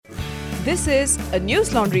This is a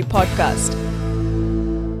News Laundry podcast.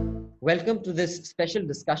 Welcome to this special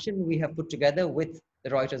discussion we have put together with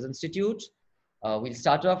the Reuters Institute. We'll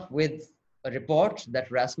start off with a report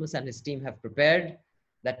that Rasmus and his team have prepared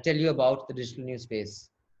that tell you about the digital news space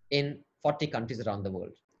in 40 countries around the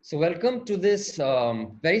world. So welcome to this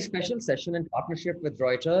very special session in partnership with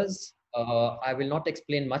Reuters. I will not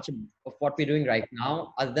explain much of what we're doing right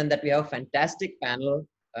now, other than that we have a fantastic panel,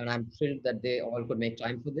 and I'm thrilled that they all could make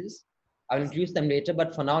time for this. I will introduce them later,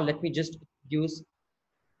 but for now, let me just introduce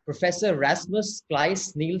Professor Rasmus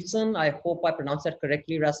Kleis Nielsen. I hope I pronounced that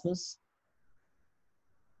correctly, Rasmus.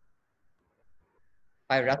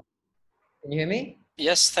 Hi, Rasmus. Can you hear me?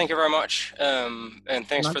 Yes, thank you very much. And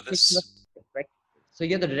thanks for this. So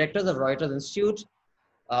you're the director of the Reuters Institute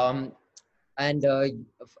and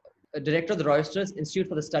director of the Reuters Institute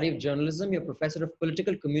for the Study of Journalism. You're professor of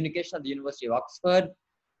political communication at the University of Oxford,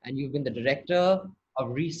 and you've been the director of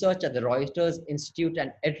research at the Reuters Institute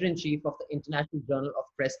and editor-in-chief of the International Journal of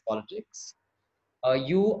Press Politics.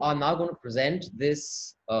 You are now going to present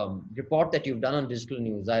this report that you've done on digital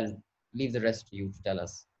news. I'll leave the rest to you to tell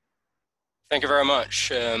us. Thank you very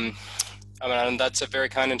much. That's a very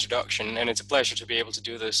kind introduction, and it's a pleasure to be able to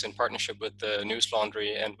do this in partnership with the News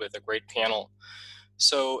Laundry and with a great panel.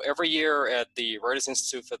 So every year at the Reuters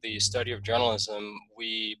Institute for the Study of Journalism,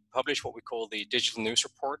 we publish what we call the Digital News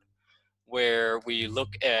Report, where we look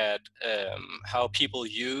at how people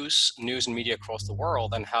use news and media across the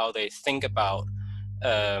world and how they think about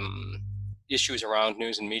issues around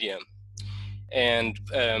news and media. And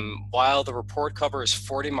while the report covers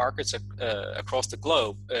 40 markets across the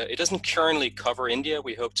globe, it doesn't currently cover India.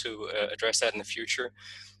 We hope to address that in the future.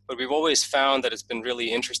 But we've always found that it's been really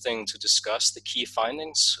interesting to discuss the key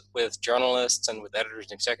findings with journalists and with editors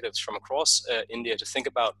and executives from across India to think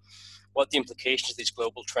about what the implications of these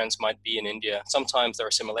global trends might be in India. Sometimes there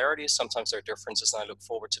are similarities, sometimes there are differences, and I look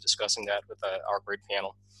forward to discussing that with our great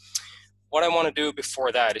panel. What I want to do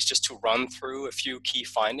before that is just to run through a few key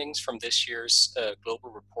findings from this year's global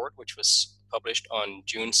report, which was published on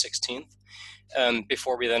June 16th.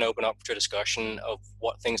 Before we then open up to a discussion of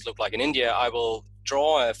what things look like in India, I will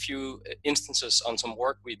draw a few instances on some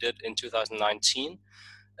work we did in 2019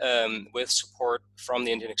 with support from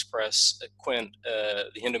the Indian Express, Quint, the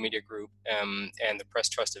Hindu Media Group, and the Press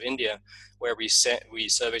Trust of India, where we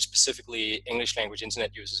surveyed specifically English language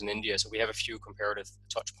internet users in India. So we have a few comparative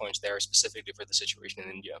touch points there specifically for the situation in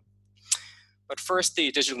India. But first,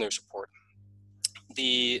 the Digital News Report.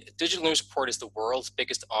 The Digital News Report is the world's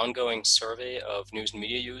biggest ongoing survey of news and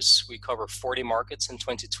media use. We cover 40 markets in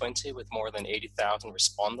 2020 with more than 80,000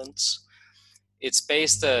 respondents. It's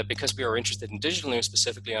based, because we are interested in digital news,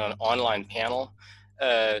 specifically on an online panel.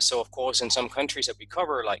 So of course, in some countries that we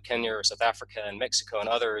cover, like Kenya or South Africa and Mexico and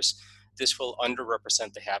others, this will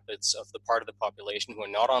underrepresent the habits of the part of the population who are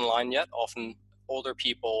not online yet, often older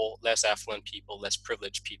people, less affluent people, less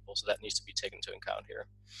privileged people. So that needs to be taken into account here.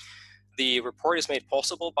 The report is made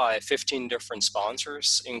possible by 15 different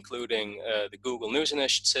sponsors, including the Google News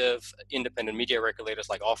Initiative, independent media regulators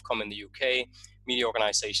like Ofcom in the UK, media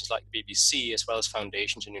organizations like the BBC, as well as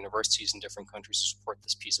foundations and universities in different countries to support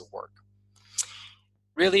this piece of work.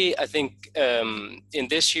 Really, I think in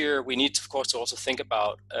this year, we need to, of course, to also think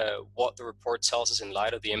about what the report tells us in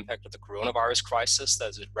light of the impact of the coronavirus crisis that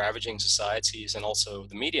is ravaging societies and also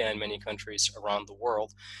the media in many countries around the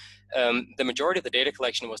world. The majority of the data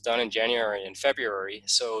collection was done in January and February,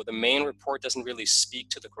 so the main report doesn't really speak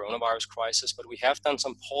to the coronavirus crisis, but we have done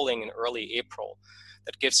some polling in early April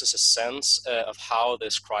that gives us a sense of how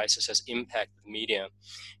this crisis has impacted media.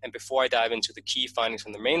 And before I dive into the key findings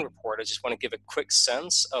from the main report, I just want to give a quick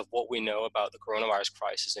sense of what we know about the coronavirus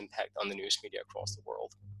crisis impact on the news media across the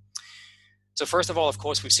world. So first of all, of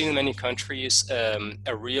course, we've seen in many countries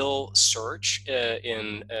a real surge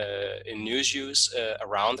in news use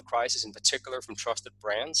around the crisis, in particular from trusted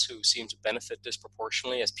brands who seem to benefit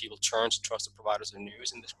disproportionately as people turn to trusted providers of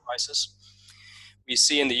news in this crisis. We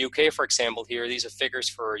see in the UK, for example, here, these are figures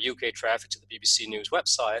for UK traffic to the BBC News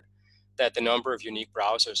website, that the number of unique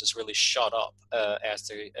browsers has really shot up as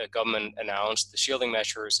the government announced the shielding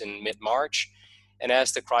measures in mid-March. And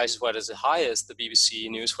as the crisis was at its highest, the BBC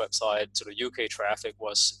News website to the UK traffic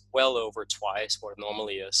was well over twice what it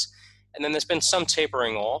normally is. And then there's been some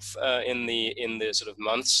tapering off in the sort of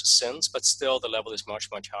months since, but still the level is much,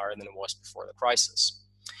 much higher than it was before the crisis.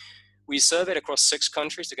 We surveyed across 6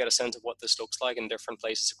 countries to get a sense of what this looks like in different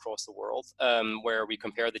places across the world, where we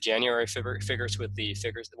compared the January figures with the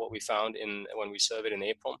figures that what we found when we surveyed in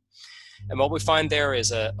April. And what we find there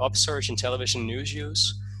is an upsurge in television news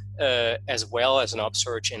use, as well as an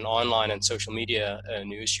upsurge in online and social media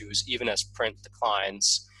news use, even as print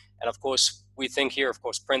declines. And of course, we think here, of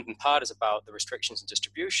course, print in part is about the restrictions in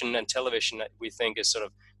distribution, and television, we think, is sort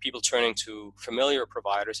of people turning to familiar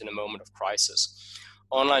providers in a moment of crisis.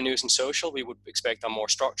 Online news and social, we would expect are more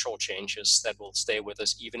structural changes that will stay with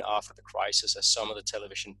us even after the crisis, as some of the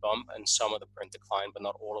television bump and some of the print decline, but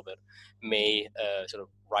not all of it, may sort of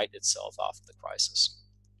right itself after the crisis.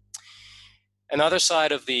 Another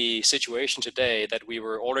side of the situation today that we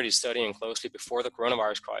were already studying closely before the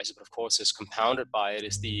coronavirus crisis, but of course is compounded by it,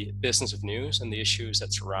 is the business of news and the issues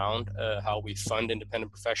that surround how we fund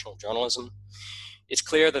independent professional journalism. It's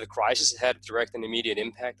clear that the crisis has had a direct and immediate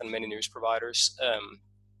impact on many news providers,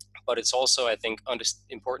 but it's also, I think,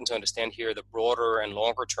 important to understand here the broader and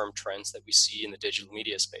longer term trends that we see in the digital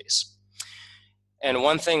media space. And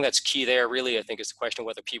one thing that's key there, really, I think, is the question of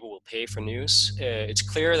whether people will pay for news. It's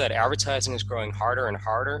clear that advertising is growing harder and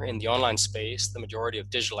harder in the online space. The majority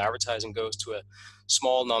of digital advertising goes to a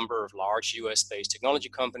small number of large US-based technology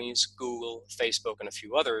companies, Google, Facebook, and a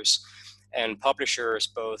few others, and publishers,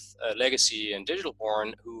 both legacy and digital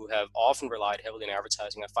born, who have often relied heavily on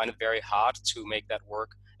advertising. I find it very hard to make that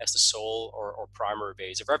work as the sole or primary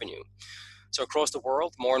base of revenue. So across the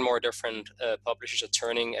world, more and more different publishers are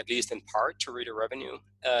turning, at least in part, to reader revenue.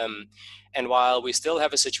 And while we still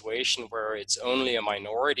have a situation where it's only a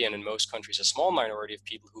minority, and in most countries a small minority of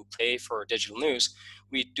people who pay for digital news,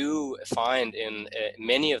 we do find in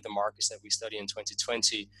many of the markets that we study in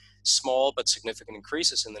 2020, small but significant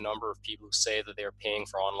increases in the number of people who say that they're paying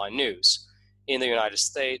for online news. In the United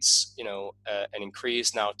States, an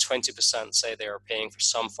increase, now 20% say they are paying for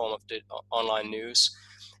some form of online news.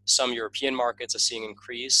 Some European markets are seeing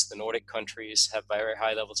increase. The Nordic countries have very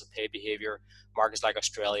high levels of pay behavior, markets like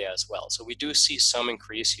Australia as well. So we do see some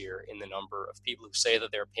increase here in the number of people who say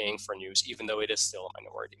that they're paying for news, even though it is still a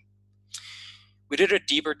minority. We did a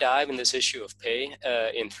deeper dive in this issue of pay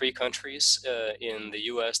in 3 countries, in the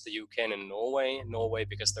US, the UK, and in Norway. Norway,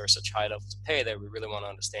 because there are such high levels of pay that we really want to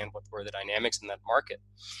understand what were the dynamics in that market.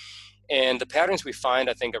 And the patterns we find,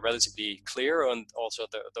 I think, are relatively clear, and also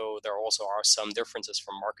though there also are some differences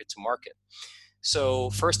from market to market. So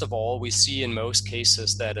first of all, we see in most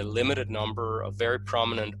cases that a limited number of very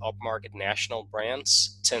prominent upmarket national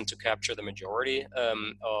brands tend to capture the majority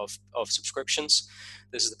of subscriptions.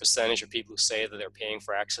 This is the percentage of people who say that they're paying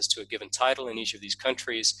for access to a given title in each of these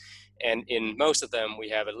countries. And in most of them, we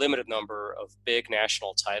have a limited number of big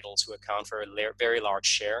national titles who account for a very large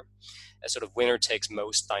share, a sort of winner takes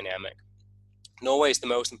most dynamic. Norway is the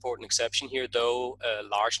most important exception here, though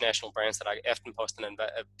large national brands like Aftenposten and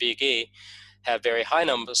VG have very high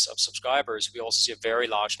numbers of subscribers. We also see a very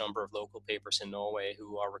large number of local papers in Norway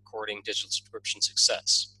who are recording digital subscription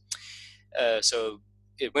success. So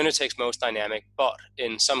winner takes most dynamic, but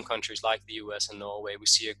in some countries like the US and Norway, we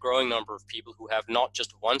see a growing number of people who have not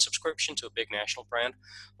just one subscription to a big national brand,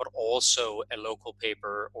 but also a local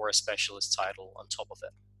paper or a specialist title on top of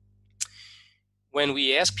it. When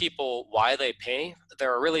we ask people why they pay,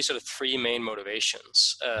 there are really sort of 3 main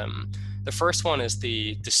motivations. The first one is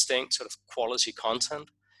the distinct sort of quality content.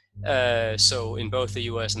 So in both the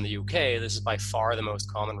US and the UK, this is by far the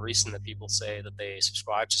most common reason that people say that they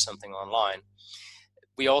subscribe to something online.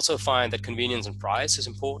 We also find that convenience and price is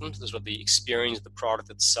important. This is the experience of the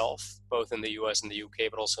product itself, both in the US and the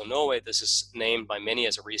UK, but also Norway. This is named by many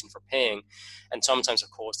as a reason for paying. And sometimes,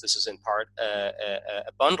 of course, this is in part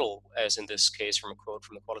a bundle, as in this case from a quote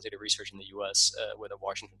from the qualitative research in the US with a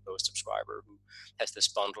Washington Post subscriber who has this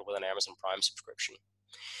bundle with an Amazon Prime subscription.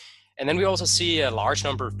 And then we also see a large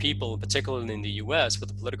number of people, particularly in the US with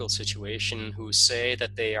the political situation, who say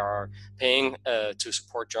that they are paying to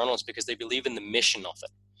support journalists because they believe in the mission of it.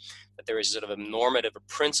 That there is sort of a normative, a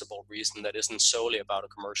principle reason that isn't solely about a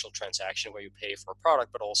commercial transaction where you pay for a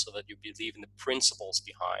product, but also that you believe in the principles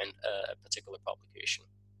behind a particular publication.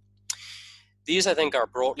 These, I think, are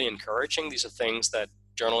broadly encouraging. These are things that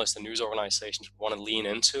journalists and news organizations want to lean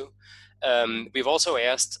into. We've also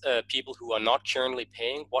asked people who are not currently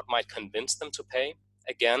paying what might convince them to pay.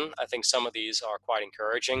 Again, I think some of these are quite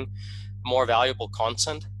encouraging. More valuable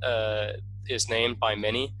content is named by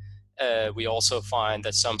many. We also find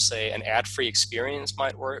that some say an ad-free experience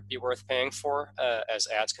might be worth paying for, as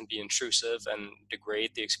ads can be intrusive and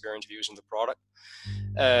degrade the experience of using the product.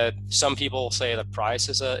 Some people say that price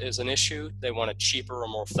is an issue. They want a cheaper or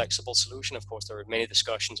more flexible solution. Of course, there are many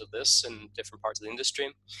discussions of this in different parts of the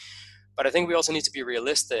industry. But I think we also need to be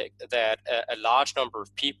realistic that a large number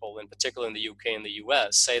of people, in particular in the UK and the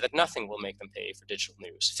US, say that nothing will make them pay for digital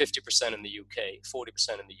news. 50% in the UK,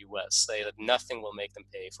 40% in the US say that nothing will make them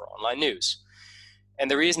pay for online news.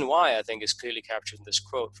 And the reason why, I think, is clearly captured in this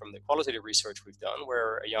quote from the qualitative research we've done,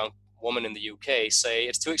 where a young woman in the UK say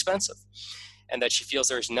it's too expensive. and that she feels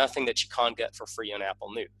there's nothing that she can't get for free on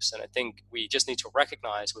Apple News. And I think we just need to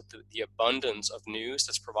recognize with the abundance of news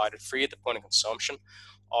that's provided free at the point of consumption,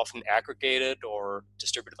 often aggregated or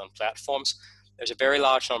distributed on platforms, there's a very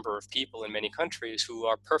large number of people in many countries who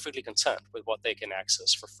are perfectly content with what they can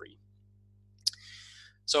access for free.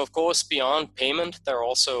 So of course, beyond payment, there are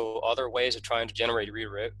also other ways of trying to generate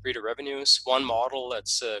reader revenues. One model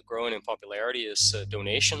that's growing in popularity is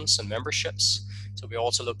donations and memberships. So we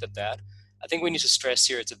also looked at that. I think we need to stress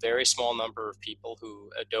here it's a very small number of people who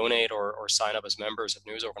donate or sign up as members of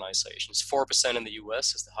news organizations. 4% in the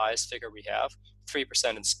US is the highest figure we have,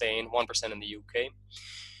 3% in Spain, 1% in the UK.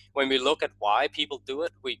 When we look at why people do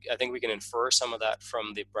it, I think we can infer some of that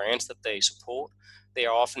from the brands that they support. They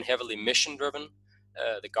are often heavily mission-driven.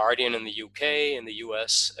 The Guardian in the UK, in the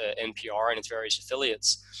US, NPR and its various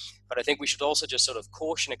affiliates. But I think we should also just sort of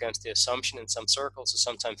caution against the assumption in some circles to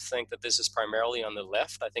sometimes think that this is primarily on the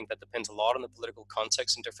left. I think that depends a lot on the political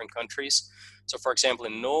context in different countries. So for example,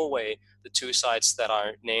 in Norway, the two sites that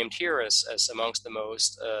are named here as amongst the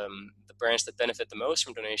most, the brands that benefit the most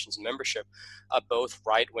from donations and membership are both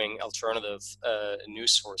right-wing alternative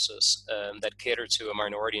news sources that cater to a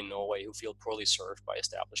minority in Norway who feel poorly served by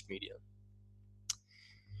established media.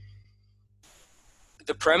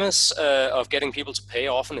 The premise of getting people to pay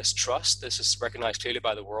often is trust. This is recognized clearly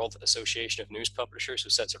by the World Association of News Publishers, who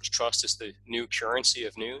said sort of trust is the new currency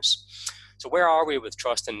of news. So where are we with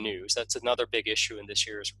trust in news? That's another big issue in this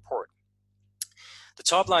year's report. The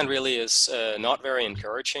top line really is not very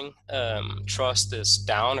encouraging. Trust is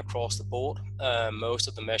down across the board. Most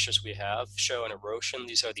of the measures we have show an erosion.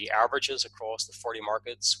 These are the averages across the 40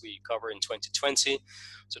 markets we cover in 2020.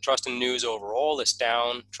 So trust in news overall is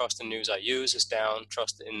down. Trust in news I use is down.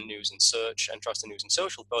 Trust in news and search and trust in news and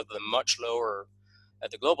social, both of them much lower at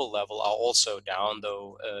the global level, are also down,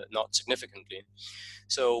 though not significantly.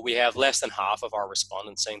 So we have less than half of our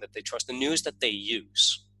respondents saying that they trust the news that they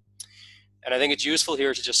use. And I think it's useful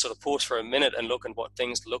here to just sort of pause for a minute and look at what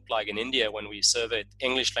things looked like in India when we surveyed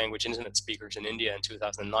English language internet speakers in India in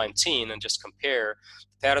 2019 and just compare.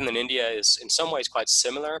 The pattern in India is in some ways quite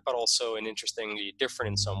similar, but also interestingly different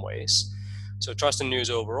in some ways. So trust in news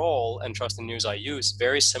overall and trust in news I use,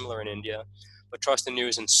 very similar in India, but trust in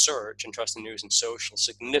news and search and trust in news and social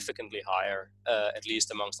significantly higher, at least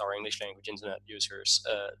amongst our English language internet users,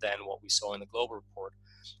 than what we saw in the global report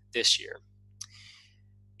this year.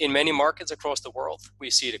 In many markets across the world, we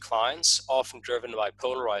see declines, often driven by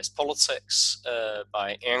polarized politics,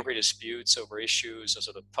 by angry disputes over issues of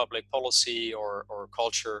sort of public policy or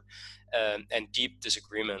culture, and deep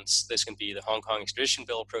disagreements. This can be the Hong Kong extradition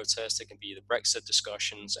bill protests, it can be the Brexit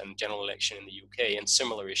discussions and general election in the UK and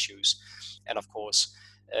similar issues. And of course,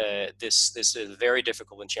 this is a very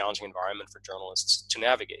difficult and challenging environment for journalists to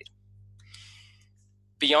navigate.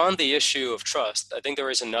 Beyond the issue of trust, I think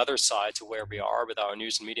there is another side to where we are with our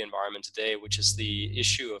news and media environment today, which is the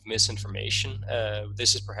issue of misinformation.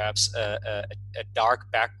 This is perhaps a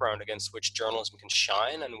dark background against which journalism can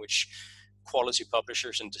shine and which quality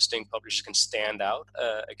publishers and distinct publishers can stand out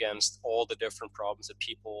against all the different problems that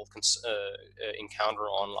people encounter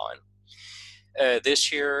online.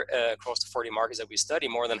 This year, across the 40 markets that we study,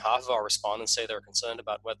 more than half of our respondents say they're concerned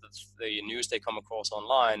about whether the news they come across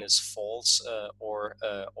online is false or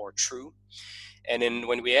true. And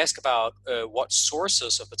when we ask about what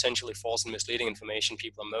sources of potentially false and misleading information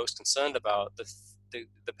people are most concerned about,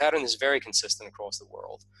 the pattern is very consistent across the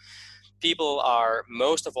world. People are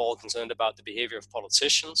most of all concerned about the behavior of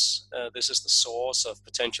politicians. This is the source of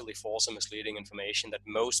potentially false and misleading information that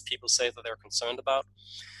most people say that they're concerned about.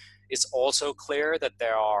 It's also clear that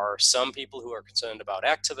there are some people who are concerned about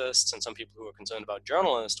activists and some people who are concerned about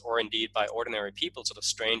journalists, or indeed by ordinary people, sort of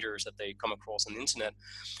strangers that they come across on the internet.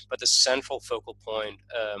 But the central focal point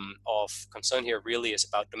of concern here really is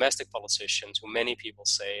about domestic politicians who many people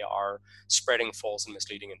say are spreading false and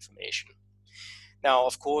misleading information. Now,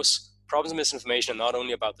 of course, problems of misinformation are not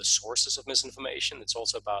only about the sources of misinformation, it's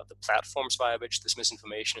also about the platforms via which this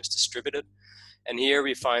misinformation is distributed. And here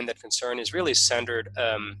we find that concern is really centered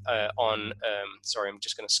on, sorry, I'm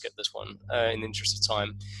just going to skip this one in the interest of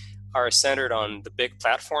time, are centered on the big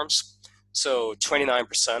platforms. So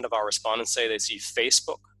 29% of our respondents say they see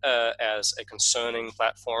Facebook as a concerning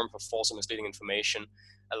platform for false and misleading information.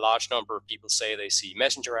 A large number of people say they see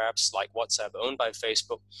messenger apps like WhatsApp owned by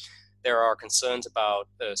Facebook. There are concerns about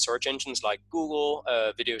search engines like Google,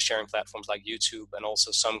 video sharing platforms like YouTube, and also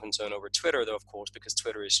some concern over Twitter, though, of course, because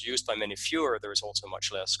Twitter is used by many fewer, there is also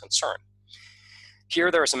much less concern. Here,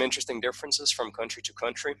 there are some interesting differences from country to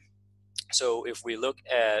country. So if we look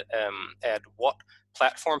at what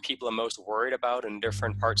platform people are most worried about in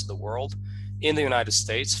different parts of the world, In the United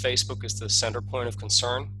States, Facebook is the center point of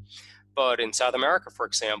concern. But in South America, for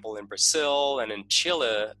example, in Brazil and in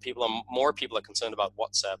Chile, more people are concerned about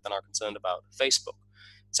WhatsApp than are concerned about Facebook.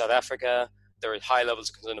 In South Africa, there are high levels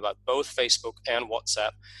of concern about both Facebook and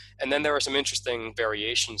WhatsApp. And then there are some interesting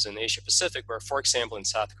variations in Asia Pacific, where, for example, in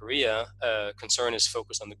South Korea, concern is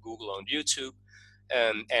focused on the Google-owned YouTube,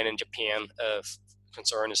 and in Japan,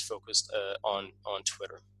 concern is focused on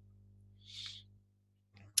Twitter.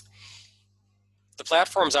 The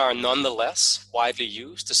platforms are nonetheless widely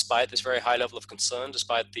used despite this very high level of concern,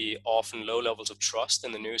 despite the often low levels of trust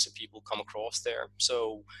in the news that people come across there.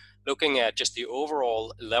 So looking at just the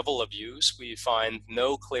overall level of use, we find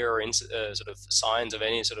no clear sort of signs of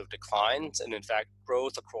any sort of declines, and in fact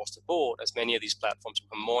growth across the board as many of these platforms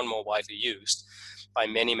become more and more widely used by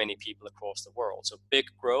many, many people across the world. So big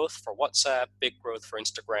growth for WhatsApp, big growth for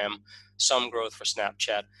Instagram, some growth for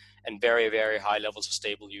Snapchat, and very, very high levels of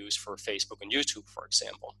stable use for Facebook and YouTube, for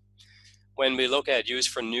example. When we look at use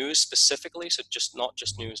for news specifically, so not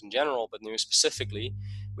just news in general, but news specifically,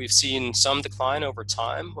 we've seen some decline over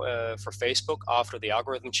time for Facebook after the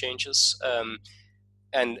algorithm changes,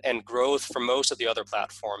 and growth for most of the other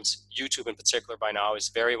platforms. YouTube in particular by now is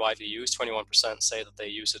very widely used. 21% say that they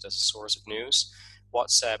use it as a source of news.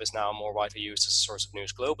 WhatsApp is now more widely used as a source of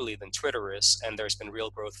news globally than Twitter is, and there's been real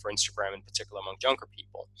growth for Instagram in particular among younger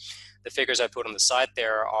people. The figures I put on the side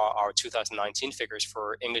there are our 2019 figures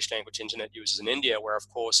for English language internet users in India, where of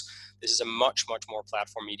course this is a much, much more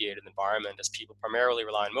platform mediated environment as people primarily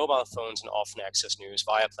rely on mobile phones and often access news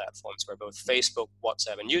via platforms where both Facebook,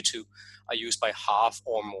 WhatsApp, and YouTube are used by half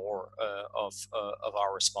or more of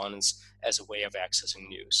our respondents as a way of accessing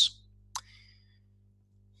news.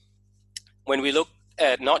 When we look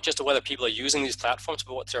at not just whether people are using these platforms,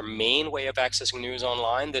 but what's their main way of accessing news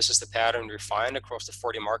online, this is the pattern we find across the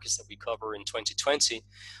 40 markets that we cover in 2020.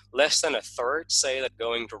 Less than a third say that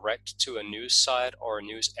going direct to a news site or a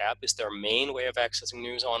news app is their main way of accessing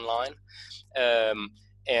news online.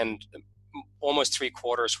 And almost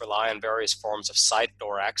 3/4 rely on various forms of site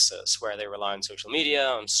door access, where they rely on social media,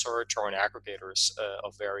 on search, or on aggregators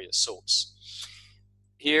of various sorts.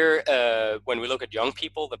 Here, when we look at young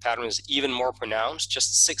people, the pattern is even more pronounced.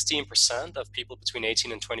 Just 16% of people between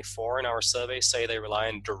 18 and 24 in our survey say they rely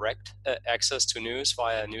on direct access to news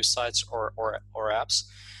via news sites or apps,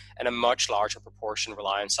 and a much larger proportion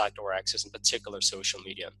rely on site door access, in particular social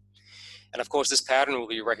media. And of course, this pattern will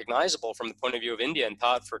be recognizable from the point of view of India, in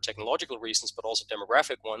part for technological reasons, but also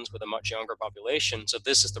demographic ones with a much younger population. So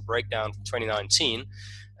this is the breakdown from 2019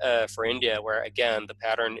 for India, where again, the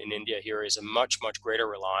pattern in India here is a much, much greater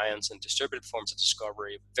reliance on distributed forms of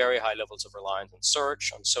discovery, very high levels of reliance on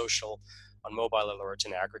search, on social, on mobile alerts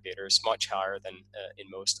and aggregators, much higher than in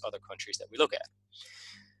most other countries that we look at.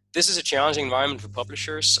 This is a challenging environment for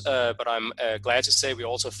publishers, but I'm glad to say we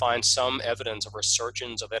also find some evidence of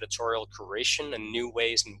resurgence of editorial curation and new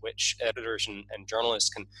ways in which editors and journalists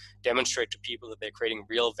can demonstrate to people that they're creating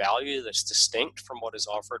real value that's distinct from what is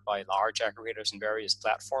offered by large aggregators and various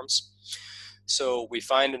platforms. So we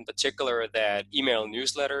find in particular that email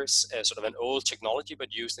newsletters, as sort of an old technology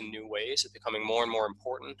but used in new ways, is becoming more and more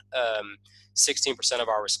important. 16% of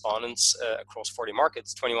our respondents across 40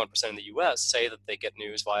 markets, 21% in the US, say that they get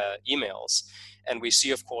news via emails. And we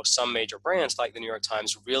see, of course, some major brands like the New York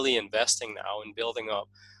Times really investing now in building up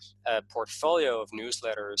a portfolio of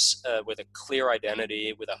newsletters with a clear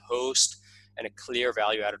identity, with a host, and a clear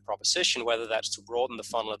value-added proposition, whether that's to broaden the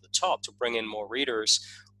funnel at the top, to bring in more readers,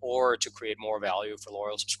 or to create more value for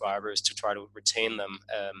loyal subscribers, to try to retain them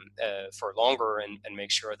for longer and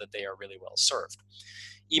make sure that they are really well served.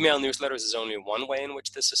 Email newsletters is only one way in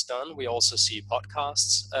which this is done. We also see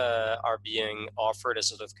podcasts are being offered as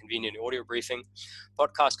sort of convenient audio briefing.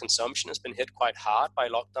 Podcast consumption has been hit quite hard by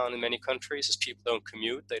lockdown in many countries as people don't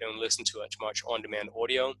commute, they don't listen to as much on-demand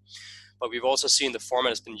audio. But we've also seen the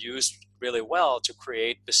format has been used really well to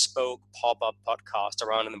create bespoke pop-up podcasts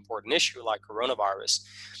around an important issue like coronavirus.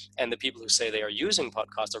 And the people who say they are using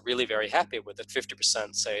podcasts are really very happy with it.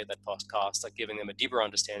 50% say that podcasts are giving them a deeper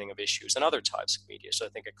understanding of issues and other types of media. So I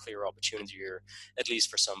think a clear opportunity here, at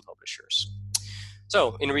least for some publishers.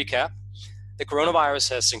 So in recap, the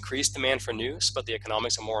coronavirus has increased demand for news, but the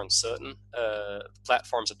economics are more uncertain.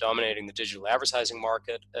 Platforms are dominating the digital advertising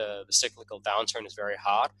market. The cyclical downturn is very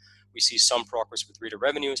hard. We see some progress with reader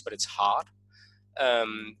revenues, but it's hard.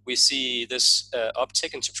 We see this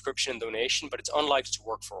uptick in subscription and donation, but it's unlikely to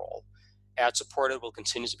work for all. Ad-supported will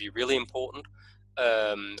continue to be really important.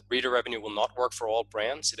 Reader revenue will not work for all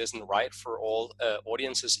brands. It isn't right for all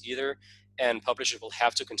audiences either. And publishers will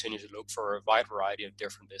have to continue to look for a wide variety of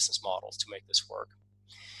different business models to make this work.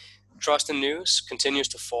 Trust in news continues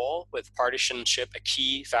to fall, with partisanship a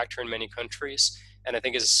key factor in many countries. And I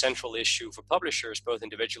think it's a central issue for publishers, both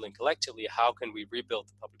individually and collectively. How can we rebuild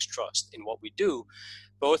the public's trust in what we do,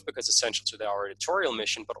 both because it's essential to our editorial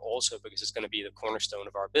mission, but also because it's going to be the cornerstone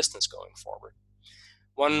of our business going forward.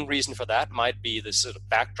 One reason for that might be the sort of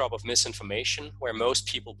backdrop of misinformation, where most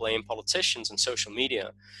people blame politicians and social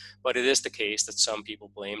media, but it is the case that some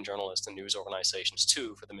people blame journalists and news organizations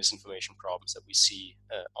too for the misinformation problems that we see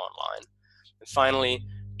online. And finally,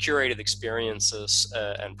 curated experiences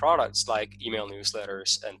and products like email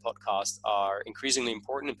newsletters and podcasts are increasingly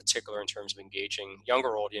important, in particular in terms of engaging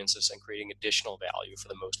younger audiences and creating additional value for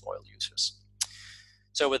the most loyal users.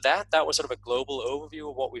 So with that was sort of a global overview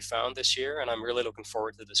of what we found this year, and I'm really looking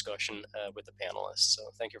forward to the discussion with the panelists. So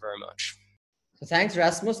thank you very much. So thanks,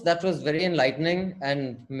 Rasmus. That was very enlightening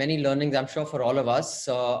and many learnings, I'm sure, for all of us.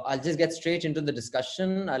 So I'll just get straight into the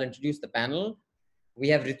discussion. I'll introduce the panel. We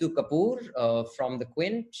have Ritu Kapoor from the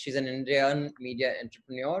Quint. She's an Indian media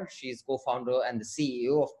entrepreneur. She's co-founder and the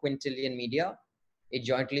CEO of Quintillion Media. It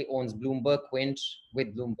jointly owns Bloomberg Quint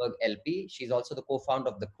with Bloomberg LP. She's also the co-founder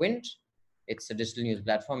of the Quint. It's a digital news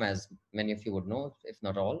platform, as many of you would know, if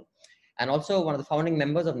not all. And also one of the founding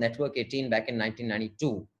members of Network 18 back in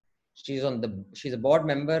 1992. She's a board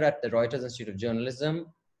member at the Reuters Institute of Journalism,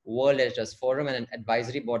 World Editors Forum, and an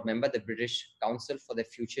advisory board member at the British Council for the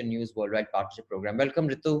Future News Worldwide Partnership Program. Welcome,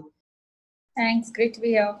 Ritu. Thanks, great to be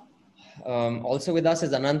here. Also with us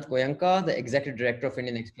is Anant Goenka, the Executive Director of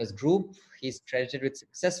Indian Express Group. He's credited with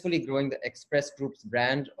successfully growing the Express Group's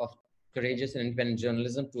brand of courageous and independent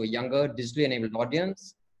journalism to a younger, digitally enabled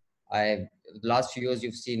audience. The last few years,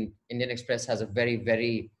 you've seen Indian Express has a very,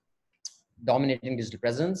 very dominating digital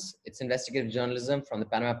presence. It's investigative journalism, from the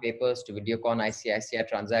Panama Papers to Videocon, ICICI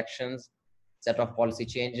transactions, set of policy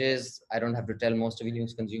changes. I don't have to tell most of you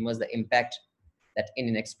news consumers the impact that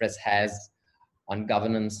Indian Express has on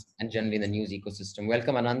governance and generally in the news ecosystem.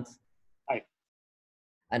 Welcome, Anant. Hi.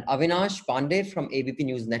 And Avinash Pandey from ABP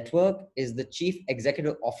News Network is the Chief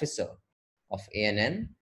Executive Officer of ANN.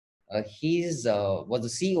 He was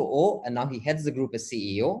the COO, and now he heads the group as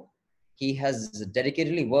CEO. He has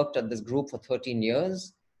dedicatedly worked at this group for 13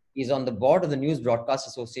 years. He's on the board of the News Broadcast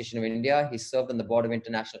Association of India. He served on the board of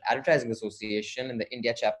International Advertising Association in the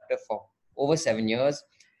India chapter for over 7 years.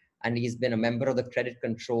 And he's been a member of the Credit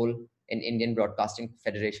Control in Indian Broadcasting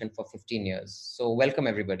Federation for 15 years. So welcome,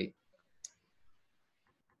 everybody.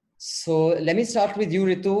 So let me start with you,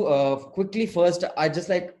 Ritu. Quickly first, I'd just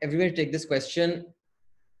like everybody to take this question.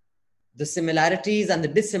 The similarities and the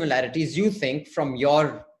dissimilarities you think from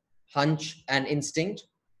your hunch and instinct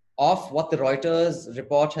of what the Reuters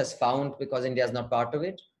report has found, because India is not part of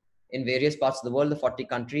it, in various parts of the world, the 40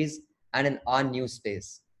 countries, and in our news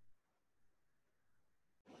space.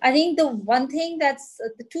 I think the one thing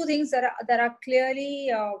the two things that are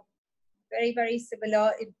clearly very, very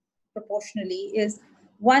similar proportionally is,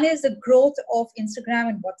 one is the growth of Instagram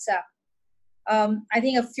and WhatsApp. I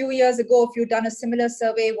think a few years ago, if you'd done a similar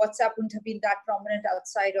survey, WhatsApp wouldn't have been that prominent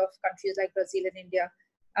outside of countries like Brazil and India.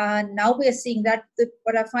 Now we are seeing that,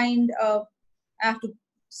 but I find I have to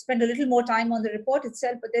spend a little more time on the report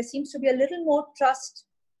itself, but there seems to be a little more trust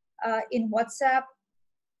in WhatsApp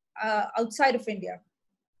outside of India.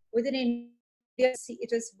 Within India,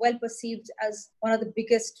 it is well perceived as one of the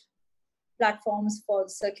biggest platforms for the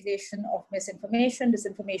circulation of misinformation,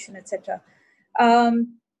 disinformation, etc.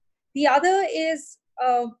 The other is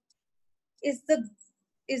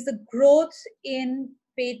the growth in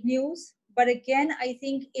paid news. But again, I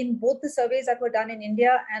think in both the surveys that were done in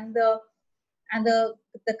India and the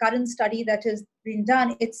current study that has been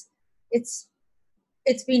done, it's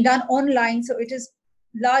been done online. So it has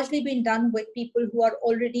largely been done with people who are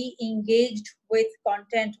already engaged with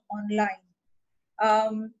content online.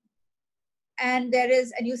 And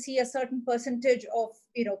you see a certain percentage of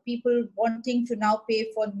people wanting to now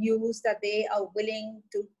pay for news that they are willing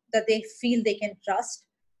to, that they feel they can trust.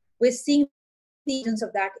 We're seeing the evidence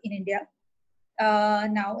of that in India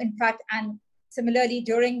now, in fact, and similarly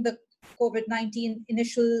during the COVID-19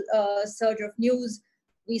 initial surge of news,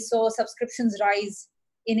 we saw subscriptions rise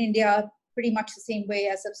in India pretty much the same way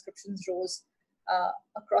as subscriptions rose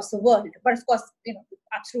across the world. But of course, the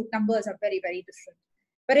absolute numbers are very, very different.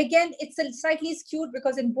 But again, it's slightly skewed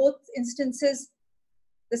because in both instances,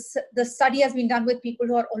 the study has been done with people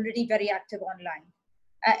who are already very active online.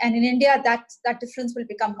 And in India, that difference will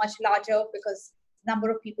become much larger because the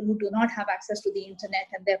number of people who do not have access to the internet,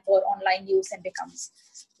 and therefore online use then becomes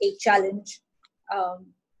a challenge.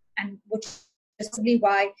 And which is probably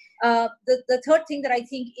why the third thing that I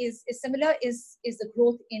think is similar is the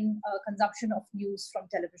growth in consumption of news from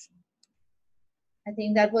television. I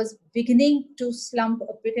think that was beginning to slump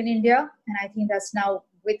a bit in India, and I think that's now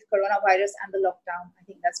with coronavirus and the lockdown, I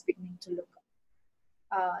think that's beginning to look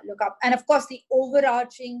up. And of course, the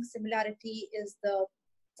overarching similarity is the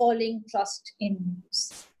falling trust in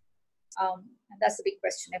news. And that's the big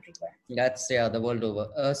question everywhere. That's the world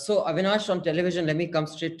over. So Avinash, on television, let me come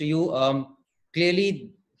straight to you.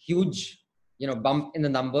 Clearly, huge, bump in the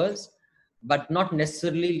numbers, but not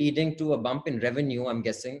necessarily leading to a bump in revenue, I'm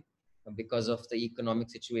guessing, because of the economic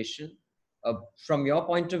situation. From your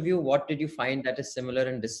point of view, what did you find that is similar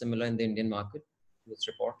and dissimilar in the Indian market, this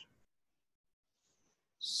report?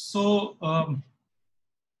 So,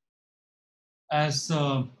 as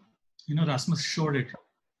Rasmus showed it,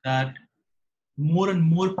 that more and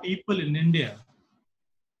more people in India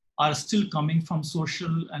are still coming from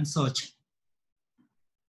social and search.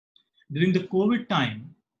 During the COVID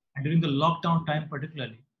time and during the lockdown time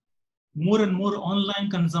particularly, more and more online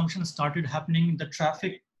consumption started happening. The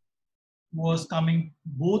traffic was coming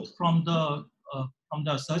both from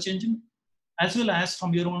the search engine as well as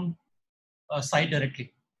from your own site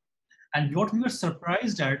directly. And what we were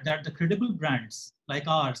surprised at, that the credible brands like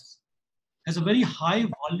ours has a very high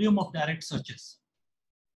volume of direct searches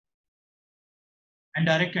and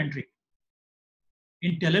direct entry.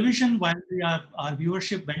 In television, while our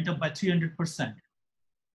viewership went up by 300%,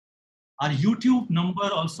 our YouTube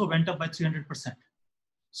number also went up by 300%.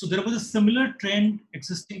 So there was a similar trend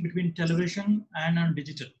existing between television and on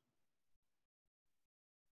digital.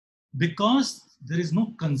 Because there is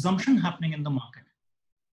no consumption happening in the market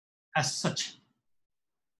as such,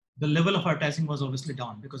 the level of advertising was obviously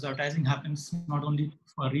down, because advertising happens not only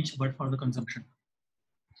for reach but for the consumption.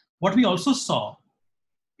 What we also saw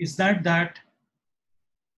is that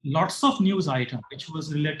lots of news items which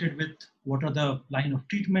was related with what are the line of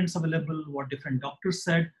treatments available, what different doctors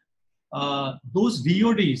said, those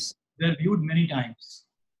VODs were viewed many times.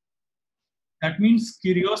 That means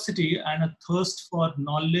curiosity and a thirst for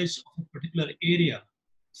knowledge of a particular area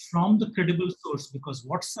from the credible source, because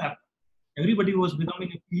WhatsApp, everybody was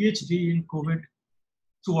becoming a PhD in COVID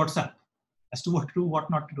through WhatsApp as to what to do, what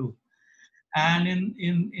not to do. And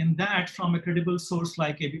in that, from a credible source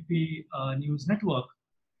like ABP News Network,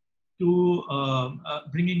 to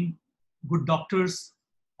bringing good doctors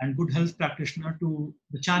and good health practitioner to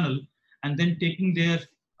the channel, and then taking their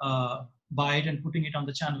bite and putting it on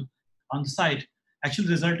the channel, on the site, actually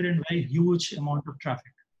resulted in very huge amount of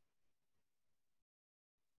traffic.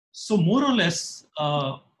 So more or less,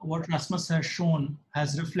 what Rasmus has shown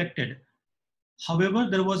has reflected. However,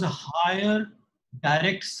 there was a higher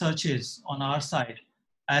direct searches on our side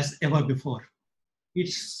as ever before. It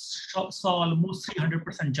saw almost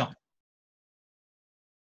 300% jump.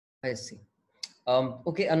 I see.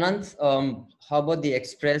 Okay, Anant, how about the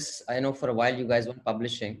Express? I know for a while you guys were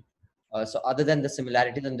publishing. So other than the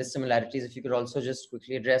similarities and dissimilarities, if you could also just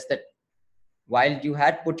quickly address that, while you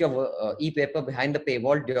had put your e-paper behind the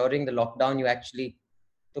paywall during the lockdown, you actually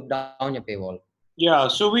took down your paywall. Yeah,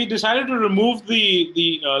 so we decided to remove the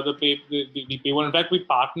paywall. In fact, we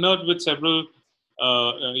partnered with several,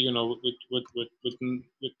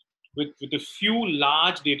 with a few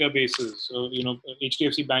large databases. So,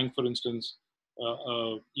 HDFC Bank, for instance,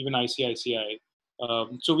 even ICICI.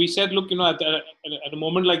 So we said, look, at a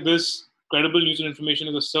moment like this, credible news and information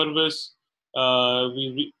is a service.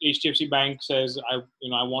 HDFC Bank says,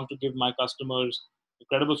 I want to give my customers a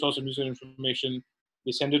credible source of news and information.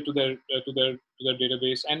 They send it to their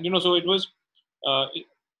database, and so it was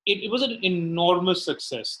it was an enormous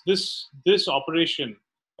success. This operation,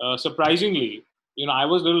 surprisingly, I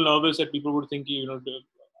was a little nervous that people would think the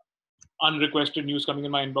unrequested news coming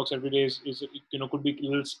in my inbox every day is could be a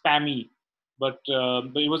little spammy, but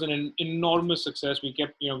it was an enormous success. We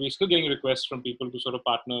kept we're still getting requests from people to sort of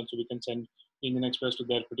partner, so we can send Indian Express to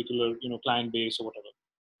their particular client base or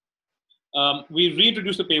whatever. We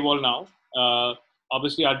reintroduced the paywall now.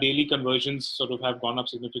 Obviously, our daily conversions sort of have gone up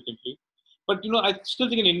significantly. But, I still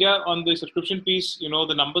think in India, on the subscription piece,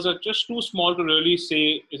 the numbers are just too small to really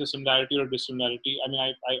say is a similarity or a dissimilarity. I mean,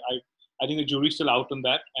 I think the jury's still out on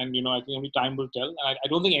that. And, I think only time will tell. And I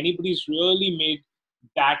don't think anybody's really made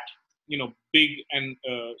that, big and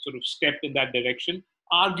sort of step in that direction,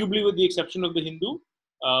 arguably with the exception of the Hindu,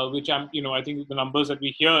 which I think the numbers that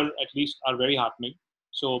we hear at least are very heartening.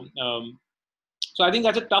 So, so I think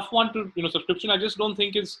that's a tough one to, subscription. I just don't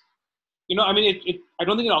think is, I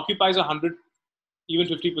don't think it occupies 100, even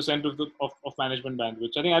 50% of management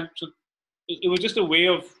bandwidth. I think it was just a way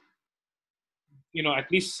of,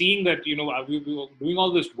 at least seeing that, we were doing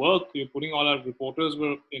all this work, we were putting all our reporters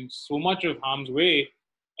were in so much of harm's way,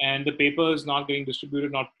 and the paper is not getting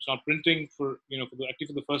distributed, it's not printing for, actually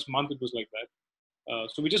for the first month it was like that.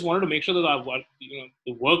 So we just wanted to make sure that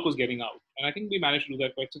the work was getting out, and I think we managed to do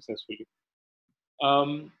that quite successfully.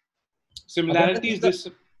 Similarities.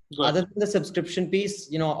 Other than the subscription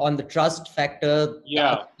piece, on the trust factor,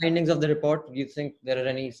 the findings of the report, do you think there are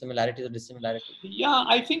any similarities or dissimilarities? Yeah,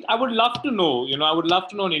 I think I would love to know. I would love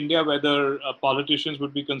to know in India whether politicians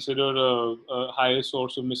would be considered a higher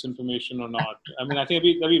source of misinformation or not. I mean, I think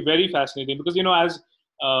that'd be very fascinating because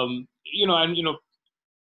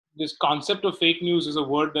this concept of fake news is a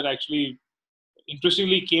word that actually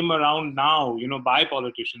interestingly came around now, by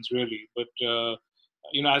politicians really. But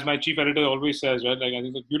as my chief editor always says, right? Like I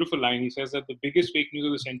think the beautiful line, he says that the biggest fake news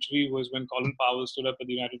of the century was when Colin Powell stood up at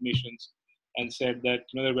the United Nations and said that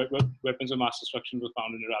their weapons of mass destruction were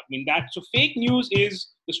found in Iraq. I mean so fake news is,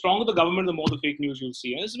 the stronger the government, the more the fake news you'll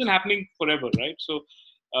see, and this has been happening forever, right? So,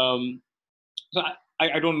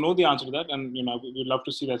 I don't know the answer to that, and we'd love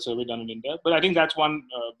to see that survey done in India. But I think that's one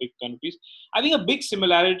big kind of piece. I think a big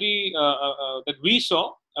similarity that we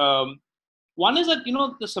saw. One is that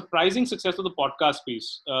the surprising success of the podcast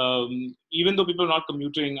piece. Even though people are not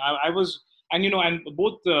commuting, I was, and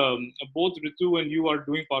both Ritu and you are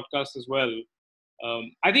doing podcasts as well.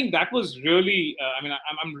 I think that was really.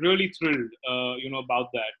 I'm really thrilled. About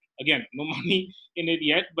that. Again, no money in it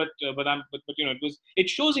yet, but it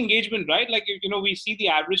shows engagement, right? Like we see the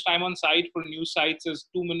average time on site for news sites is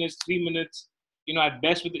 2 minutes, 3 minutes. At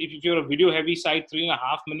best, if you're a video heavy site,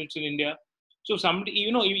 3.5 minutes in India. So if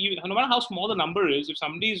somebody, no matter how small the number is, if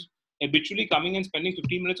somebody is habitually coming and spending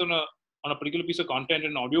 15 minutes on a particular piece of content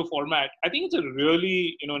in audio format, I think it's a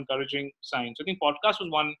really encouraging sign. So I think podcast was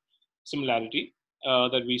one similarity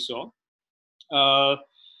that we saw.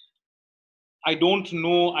 I don't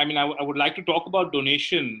know. I mean, I would like to talk about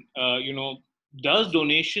donation. Does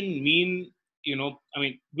donation mean,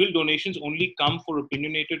 will donations only come for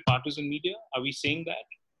opinionated partisan media? Are we saying that?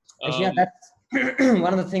 Yeah, that's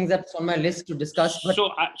one of the things that's on my list to discuss. But...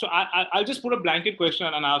 So I'll just put a blanket question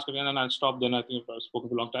and ask again, and I'll stop then. I think I've spoken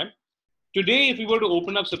for a long time. Today, if we were to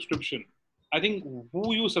open up subscription, I think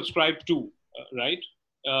who you subscribe to, right,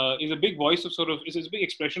 is a big voice of is a big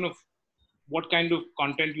expression of what kind of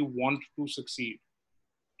content you want to succeed.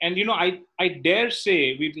 And, I dare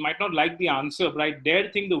say, we might not like the answer, but I dare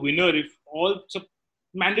think the winner, if all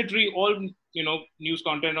mandatory, all, news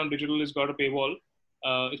content on digital has got a paywall,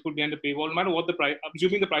 it's put behind the paywall, no matter what the price,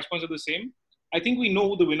 assuming the price points are the same, I think we know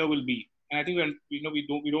who the winner will be. And I think we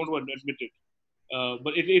don't want to admit it.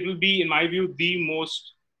 But it will be, in my view, the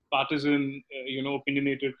most partisan,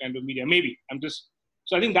 opinionated kind of media. Maybe.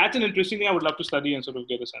 So I think that's an interesting thing I would love to study and sort of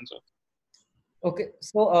get a sense of. Okay,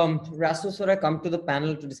 so Rasmus, I come to the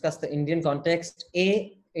panel to discuss the Indian context.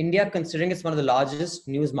 India, considering it's one of the largest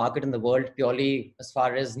news market in the world, purely as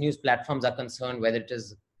far as news platforms are concerned, whether it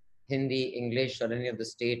is Hindi, English, or any of the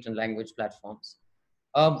state and language platforms.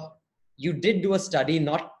 You did do a study,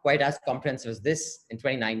 not quite as comprehensive as this, in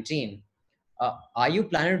 2019. Are you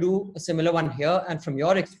planning to do a similar one here? And from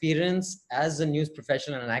your experience as a news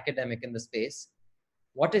professional and an academic in the space,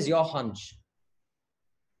 what is your hunch?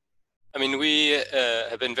 I mean, we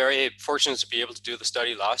have been very fortunate to be able to do the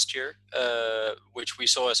study last year, which we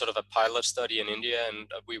saw as sort of a pilot study in India.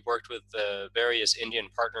 And we worked with various Indian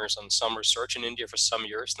partners on some research in India for some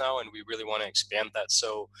years now, and we really want to expand that.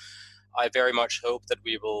 So I very much hope that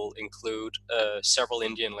we will include several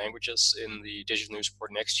Indian languages in the digital news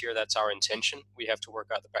report next year. That's our intention. We have to work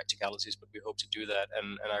out the practicalities, but we hope to do that.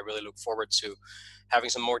 And I really look forward to having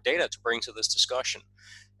some more data to bring to this discussion.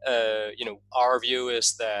 Our view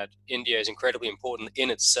is that India is incredibly important in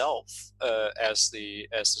itself as the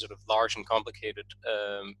sort of large and complicated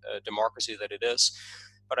democracy that it is.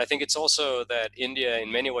 But I think it's also that India in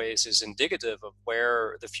many ways is indicative of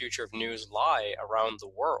where the future of news lie around the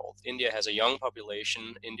world. India has a young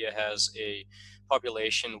population. India has a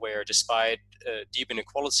population where, despite deep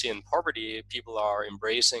inequality and poverty, people are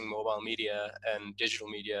embracing mobile media and digital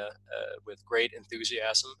media with great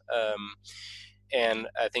enthusiasm. And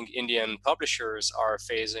I think Indian publishers are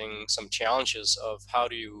facing some challenges of how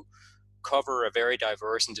do you cover a very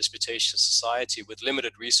diverse and disputatious society with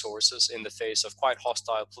limited resources in the face of quite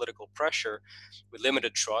hostile political pressure, with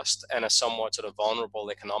limited trust and a somewhat sort of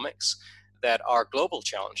vulnerable economics that are global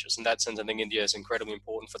challenges. In that sense, I think India is incredibly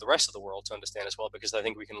important for the rest of the world to understand as well, because I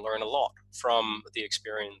think we can learn a lot from the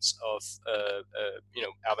experience of,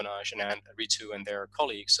 Avinash and Ritu and their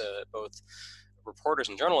colleagues, both reporters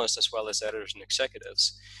and journalists, as well as editors and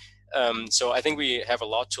executives. So I think we have a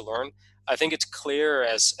lot to learn. I think it's clear,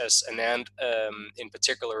 as Anand in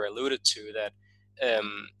particular alluded to, that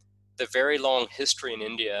the very long history in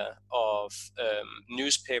India of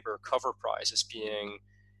newspaper cover prizes being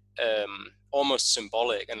almost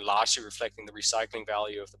symbolic and largely reflecting the recycling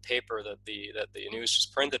value of the paper that the news was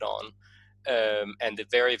printed on, and the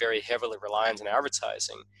very, very heavily reliant on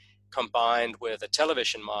advertising, combined with a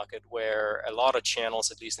television market where a lot of channels,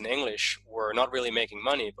 at least in English, were not really making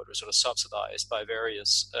money, but were sort of subsidized by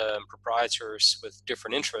various proprietors with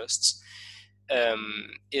different interests,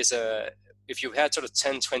 if you've had sort of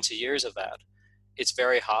 10, 20 years of that, it's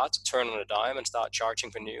very hard to turn on a dime and start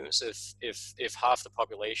charging for news if half the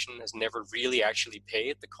population has never really actually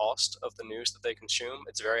paid the cost of the news that they consume.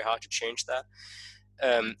 It's very hard to change that.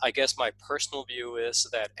 I guess my personal view is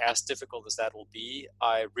that as difficult as that will be,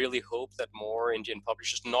 I really hope that more Indian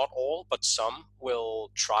publishers, not all, but some,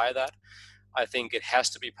 will try that. I think it has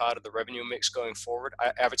to be part of the revenue mix going forward.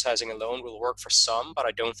 Advertising alone will work for some, but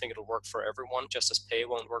I don't think it'll work for everyone, just as pay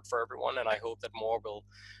won't work for everyone. And I hope that more will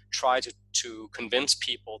try to convince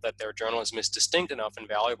people that their journalism is distinct enough and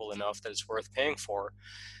valuable enough that it's worth paying for.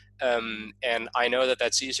 And I know that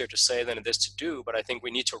that's easier to say than it is to do, but I think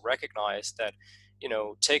we need to recognize that,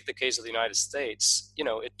 take the case of the United States,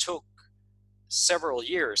 it took several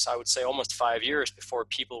years, I would say almost 5 years, before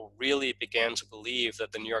people really began to believe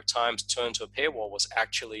that the New York Times turn to a paywall was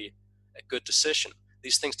actually a good decision.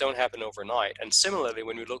 These things don't happen overnight. And similarly,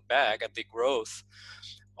 when we look back at the growth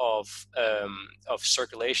of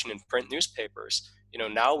circulation in print newspapers,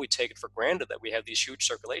 now we take it for granted that we have these huge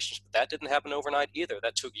circulations, but that didn't happen overnight either.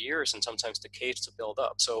 That took years and sometimes decades to build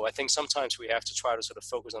up. So I think sometimes we have to try to sort of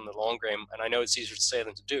focus on the long game. And I know it's easier to say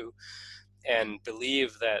than to do, and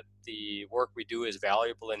believe that the work we do is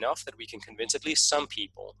valuable enough that we can convince at least some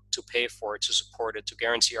people to pay for it, to support it, to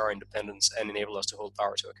guarantee our independence, and enable us to hold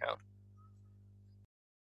power to account.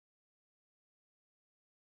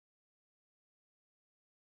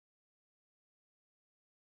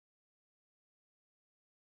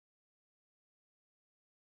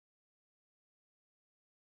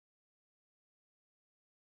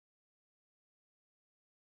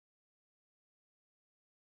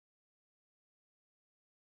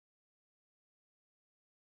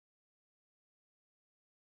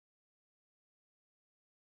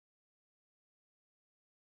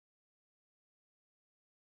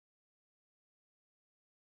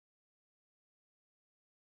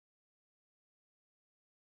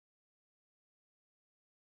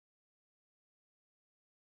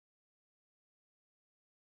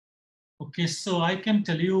 Okay, so I can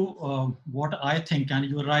tell you what I think, and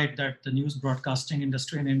you're right that the news broadcasting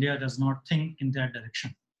industry in India does not think in that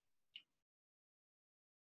direction.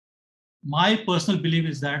 My personal belief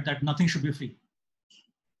is that nothing should be free.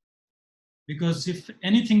 Because if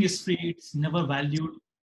anything is free, it's never valued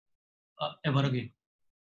ever again.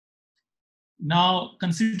 Now,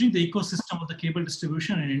 considering the ecosystem of the cable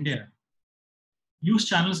distribution in India, news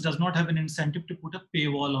channels does not have an incentive to put a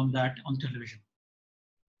paywall on that on television.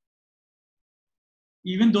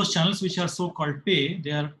 Even those channels which are so-called pay, they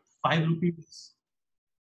are 5 rupees.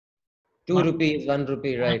 2 rupees, 1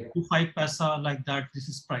 rupee, right? 5 paisa, like that, this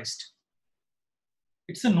is priced.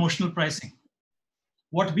 It's a notional pricing.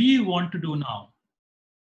 What we want to do now,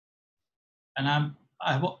 and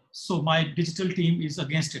so my digital team is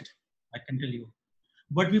against it, I can tell you.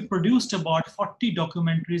 But we produced about 40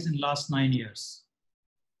 documentaries in last 9 years.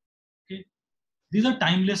 Okay? These are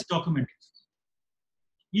timeless documentaries.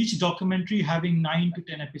 Each documentary having 9 to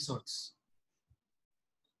 10 episodes.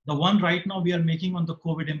 The one right now we are making on the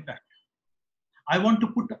COVID impact. I want to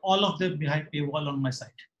put all of them behind paywall on my site.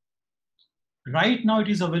 Right now it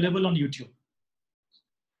is available on YouTube.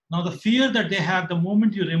 Now the fear that they have, the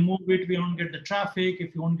moment you remove it, we don't get the traffic.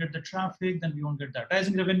 If you won't get the traffic, then we won't get the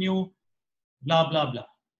advertising revenue, blah, blah, blah.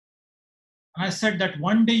 And I said that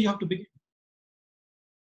one day you have to begin.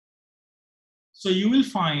 So you will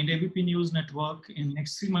find ABP News Network in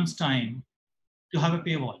next 3 months' time to have a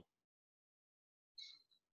paywall.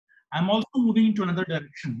 I'm also moving into another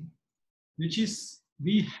direction, which is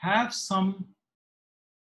we have some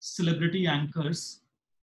celebrity anchors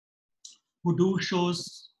who do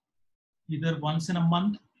shows either once in a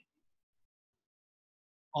month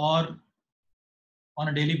or on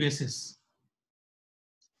a daily basis.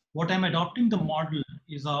 What I'm adopting the model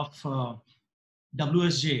is of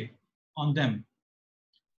WSJ on them.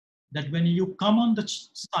 That when you come on the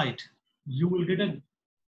site, you will get a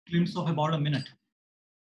glimpse of about a minute,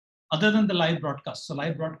 other than the live broadcast. So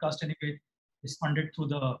live broadcast anyway is funded through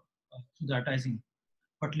the advertising.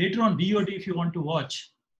 But later on VOD, if you want to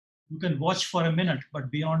watch, you can watch for a minute, but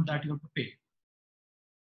beyond that you have to pay.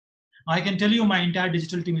 I can tell you my entire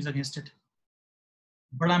digital team is against it,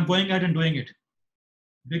 but I'm going ahead and doing it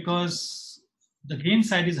because the gain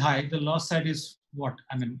side is high, the loss side is what?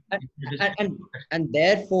 I mean, and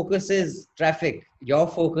their focus is traffic. Your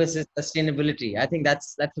focus is sustainability. I think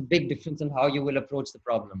that's a big difference in how you will approach the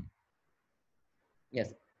problem.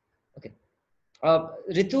 Yes. Okay.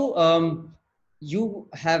 Ritu, you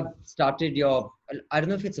have started your, I don't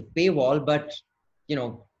know if it's a paywall, but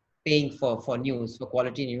paying for news, for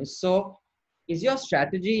quality news. So is your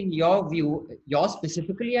strategy, in your view, yours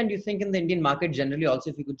specifically, and you think in the Indian market generally also,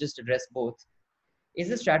 if you could just address both, is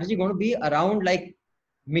the strategy going to be around like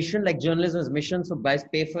mission, like journalism's mission? So guys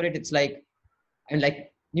pay for it. It's like,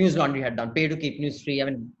 like News Laundry had done, pay to keep news free. I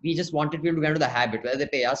mean, we just wanted people to get into the habit, whether they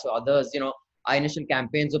pay us or others, our initial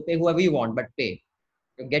campaigns, or pay whoever you want, but pay.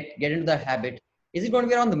 Get into the habit. Is it going to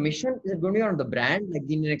be around the mission? Is it going to be around the brand? Like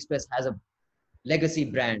the Indian Express has a legacy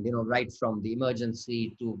brand, right from the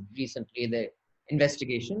emergency to recently the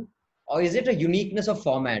investigation. Or is it a uniqueness of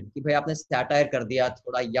format? Ki bhai aapne satire kar diya,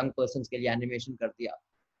 thoda young persons ke liye animation kar diya.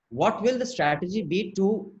 What will the strategy be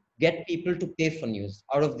to get people to pay for news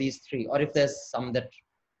out of these three? Or if there's some that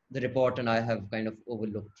the report and I have kind of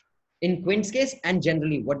overlooked. In Quint's case and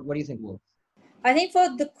generally, what do you think works? I think for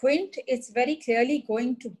the Quint, it's very clearly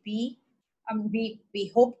going to be,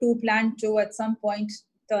 we hope to plan to at some point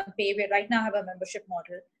turn pay. We right now have a membership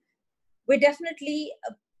model. We're definitely,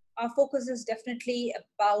 our focus is definitely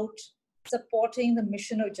about supporting the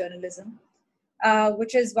mission of journalism,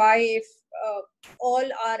 which is why if all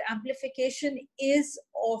our amplification is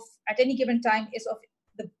of, at any given time, is of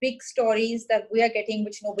the big stories that we are getting,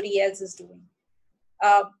 which nobody else is doing.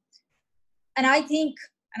 And I think,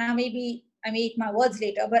 and I may eat my words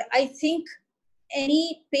later, but I think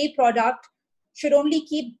any pay product should only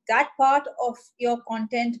keep that part of your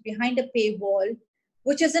content behind a paywall,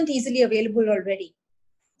 which isn't easily available already.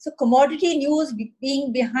 So commodity news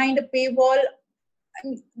being behind a paywall,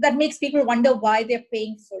 that makes people wonder why they're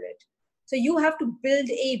paying for it. So you have to build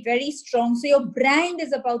a very strong, so your brand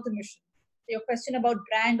is about the mission. So your question about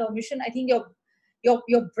brand or mission, I think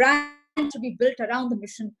your brand should be built around the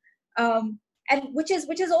mission. And which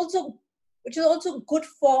is also good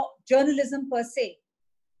for journalism per se,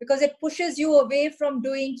 because it pushes you away from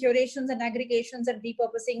doing curations and aggregations and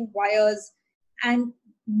repurposing wires, and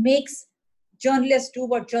makes journalists do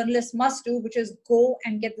what journalists must do, which is go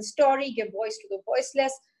and get the story, give voice to the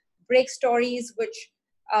voiceless, break stories which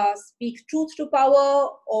speak truth to power,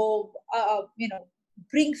 or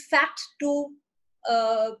bring fact to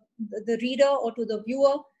the reader or to the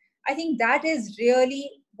viewer. I think that is really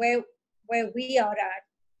where we are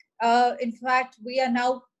at. In fact, we are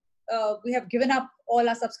now, we have given up all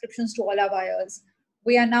our subscriptions to all our buyers.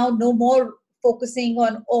 We are now no more focusing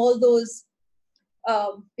on all those,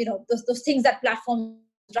 those things that platforms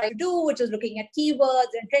try to do, which is looking at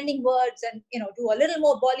keywords and trending words and, do a little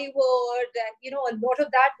more Bollywood and, a lot of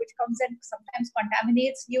that, which comes and sometimes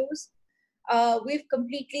contaminates news. We've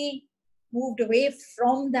completely moved away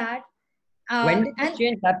from that. When did the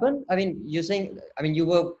change happen? I mean, you're saying,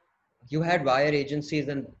 you had wire agencies,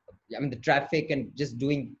 and the traffic and just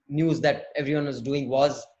doing news that everyone was doing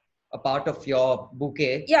was a part of your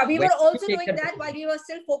bouquet. Yeah, we were also doing that while we were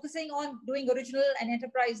still focusing on doing original and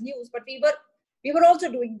enterprise news, but we were also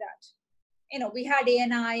doing that. We had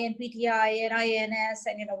ANI and PTI and INS,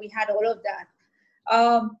 and we had all of that.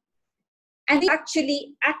 And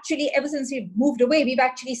actually, ever since we've moved away, we've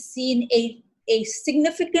actually seen a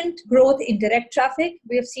significant growth in direct traffic.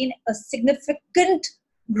 We have seen a significant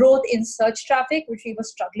growth in search traffic, which we were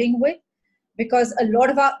struggling with, because a lot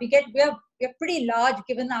of we're pretty large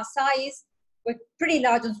given our size. We're pretty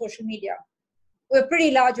large on social media. We're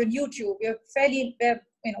pretty large on YouTube.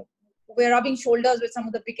 We're rubbing shoulders with some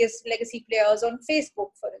of the biggest legacy players on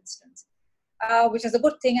Facebook, for instance, which is a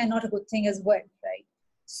good thing and not a good thing as well, right?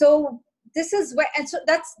 So this is where, and so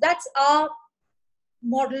that's our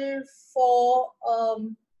model for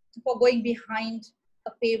going behind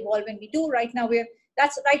a paywall. When we do right now,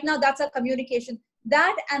 that's our communication.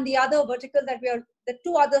 That and the other vertical the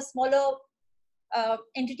two other smaller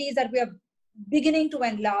entities that we are beginning to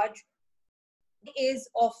enlarge is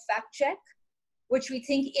of fact check, which we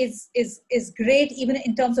think is great even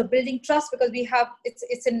in terms of building trust, because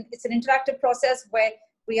it's an interactive process where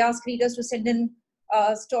we ask readers to send in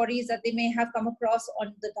stories that they may have come across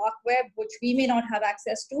on the dark web, which we may not have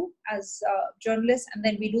access to as journalists, and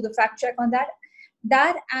then we do the fact check on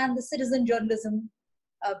that and the citizen journalism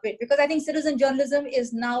bit, because I think citizen journalism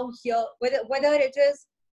is now here, whether it is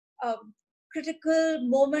critical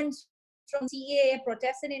moments from CAA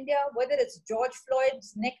protests in India, whether it's George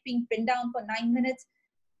Floyd's neck being pinned down for 9 minutes.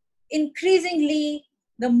 Increasingly,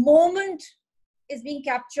 the moment is being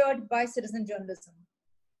captured by citizen journalism.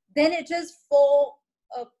 Then it is for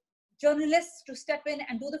journalists to step in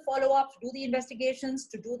and do the follow-up, to do the investigations,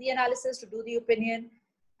 to do the analysis, to do the opinion,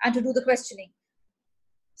 and to do the questioning.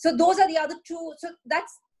 So those are the other two.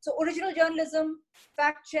 So original journalism,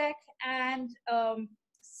 fact check, and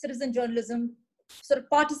citizen journalism, sort of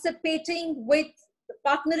participating with,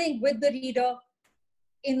 partnering with the reader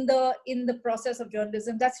in the process of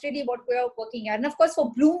journalism. That's really what we're working at. And of course,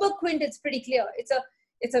 for Bloomberg Quint, it's pretty clear.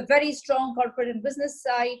 It's a very strong corporate and business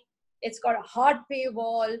site. It's got a hard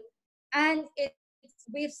paywall, and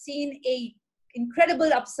we've seen a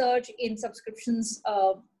incredible upsurge in subscriptions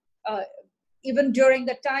even during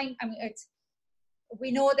the time. I mean,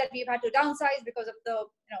 we know that we've had to downsize because of the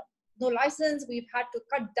no license. We've had to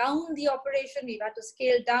cut down the operation. We've had to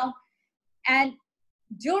scale down, and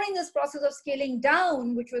during this process of scaling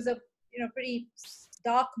down, which was a pretty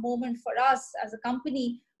dark moment for us as a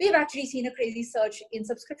company, we've actually seen a crazy surge in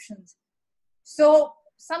subscriptions. So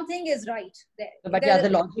something is right there. But yeah, the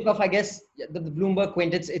logic of, I guess, the Bloomberg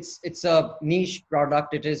Quint, it's a niche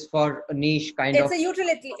product. It is for a niche kind of. It's a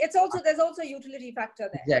utility. There's also a utility factor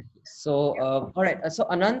there. Exactly. So all right. So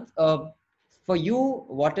Anant, for you,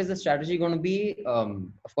 what is the strategy going to be?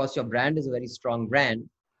 Of course, your brand is a very strong brand,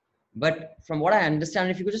 but from what I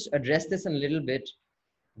understand, if you could just address this in a little bit,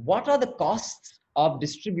 what are the costs of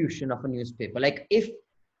distribution of a newspaper? Like if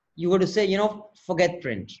you were to say, forget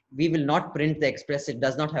print. We will not print the Express. It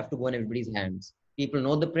does not have to go in everybody's hands. People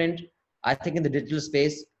know the print. I think in the digital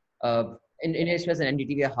space, in Express and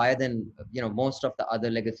NDTV are higher than most of the other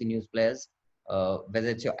legacy news players, whether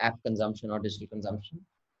it's your app consumption or digital consumption.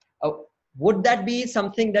 Would that be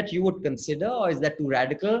something that you would consider, or is that too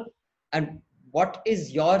radical? And what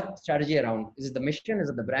is your strategy around? Is it the mission? Is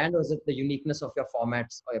it the brand? Or is it the uniqueness of your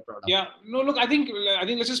formats or your product? Yeah, no, look, I think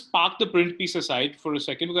let's just park the print piece aside for a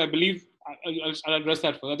second, because I believe I'll address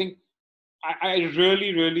that first. I think I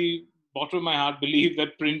really, really, bottom of my heart, believe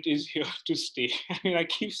that print is here to stay. I mean, I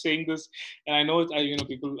keep saying this, and I know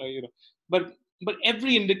people, but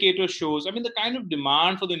every indicator shows. I mean, the kind of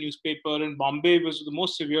demand for the newspaper in Bombay was the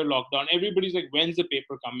most severe lockdown. Everybody's like, when's the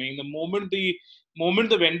paper coming? The moment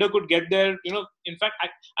the vendor could get there, in fact,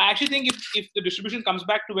 I actually think if the distribution comes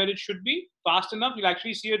back to where it should be fast enough, you'll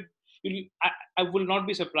actually see it. I will not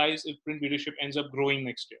be surprised if print readership ends up growing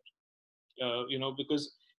next year.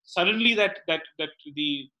 Because suddenly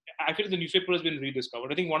I feel the newspaper has been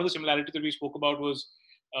rediscovered. I think one of the similarities that we spoke about was,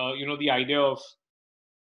 the idea of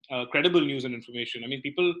credible news and information. I mean,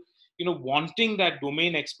 people, wanting that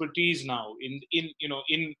domain expertise now in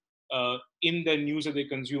the news that they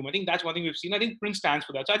consume. I think that's one thing we've seen. I think print stands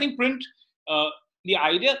for that. So I think print, the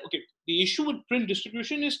issue with print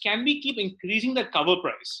distribution is, can we keep increasing that cover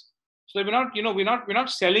price? So we're not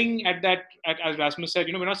selling at that, as Rasmus said,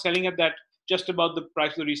 we're not selling at that just about the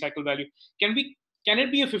price of the recycle value. Can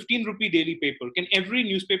it be a 15 rupee daily paper? Can every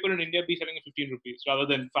newspaper in India be selling at 15 rupees rather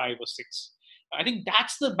than 5 or 6? I think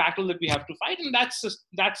that's the battle that we have to fight, and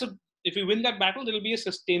if we win that battle, there will be a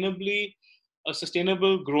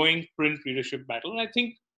sustainable growing print readership battle. And I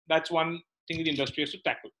think that's one thing the industry has to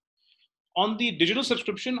tackle. On the digital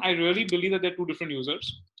subscription, I really believe that they're two different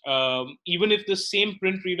users. Even if the same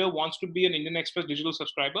print reader wants to be an Indian Express digital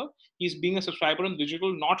subscriber, he's being a subscriber on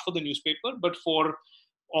digital, not for the newspaper, but for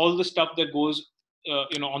all the stuff that goes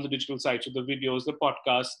on the digital side. So the videos, the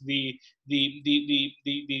podcasts, the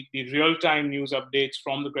real-time news updates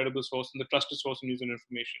from the credible source and the trusted source of news and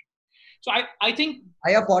information. So I think...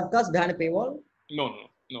 Are your podcasts behind a paywall? No.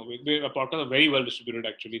 Our podcasts are very well distributed,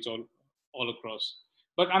 actually. It's all across.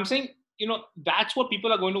 But I'm saying, that's what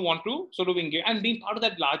people are going to want to sort of engage, and being part of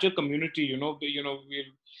that larger community,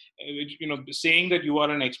 saying that you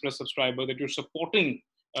are an Express subscriber, that you're supporting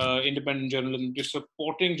independent journalism, you're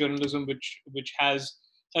supporting journalism which has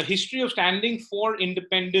a history of standing for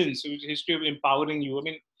independence, a history of empowering you. I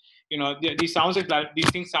mean, these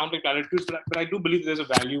things sound like platitudes, but I do believe there's a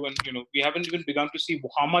value, and we haven't even begun to see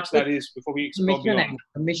how much that is before we explore beyond.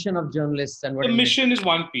 The mission of journalists and what the mission is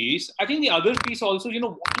one piece. I think the other piece also,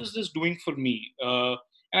 what is this doing for me? And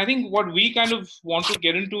I think what we kind of want to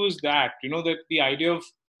get into is that, that the idea of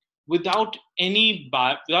without any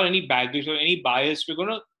baggage or any bias, we're going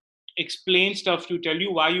to explain stuff to tell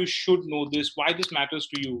you why you should know this, why this matters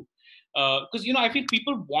to you. Because, I feel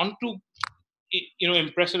people want to,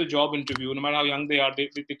 impress at a job interview, no matter how young they are. They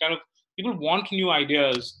kind of, people want new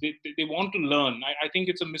ideas. They want to learn. I think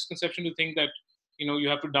it's a misconception to think that, you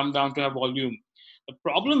have to dumb down to have volume. The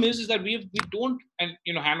problem is that we don't, and,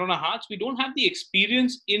 hand on our hearts, we don't have the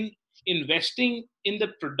experience in investing in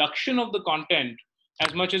the production of the content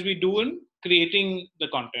as much as we do in creating the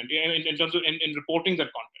content, in terms of in reporting that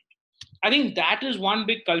content. I think that is one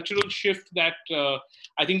big cultural shift that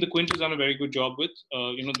I think the Quint has done a very good job with.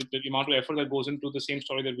 The amount of effort that goes into the same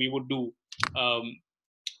story that we would do.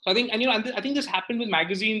 So I think, I think this happened with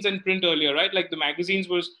magazines and print earlier, right? Like the magazines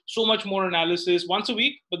was so much more analysis once a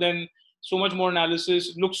week, but then so much more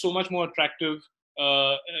analysis, looked so much more attractive.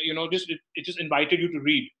 It just invited you to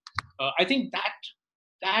read. I think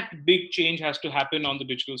that big change has to happen on the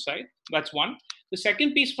digital side. That's one. The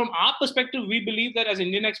second piece, from our perspective, we believe that as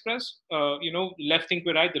Indian Express, left think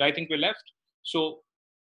we're right, the right think we're left. So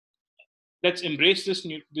let's embrace the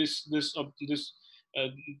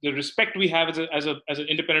respect we have as an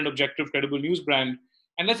independent, objective, credible news brand,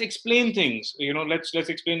 and let's explain things. Let's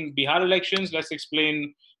explain Bihar elections. Let's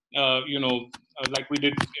explain, like we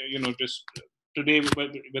did, just today,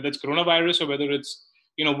 whether it's coronavirus or whether it's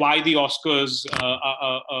why the Oscars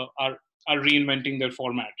are reinventing their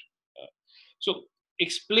format. So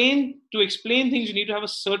explain things, you need to have a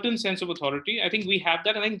certain sense of authority. I think we have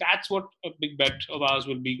that. I think that's what a big bet of ours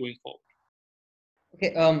will be going forward.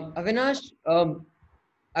 Okay, Avinash,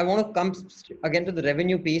 I want to come again to the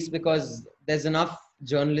revenue piece, because there's enough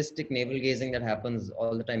journalistic navel gazing that happens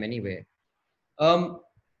all the time anyway.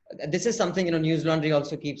 This is something News Laundry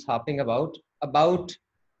also keeps harping about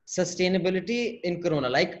sustainability in Corona.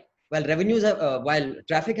 Like, while revenues have, while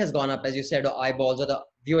traffic has gone up, as you said, or eyeballs or the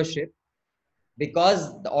viewership,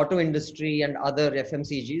 because the auto industry and other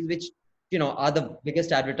FMCGs, which are the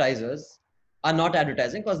biggest advertisers, are not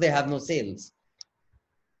advertising because they have no sales.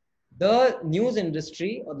 The news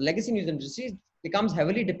industry, or the legacy news industry, becomes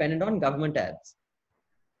heavily dependent on government ads.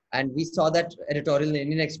 And we saw that editorial in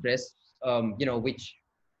Indian Express, which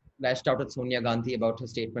lashed out at Sonia Gandhi about her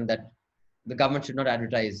statement that the government should not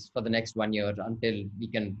advertise for the next 1 year until we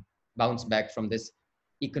can bounce back from this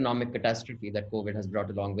economic catastrophe that COVID has brought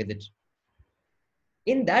along with it.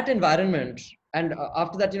 In that environment, and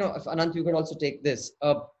after that, if Anant, you could also take this,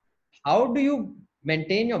 how do you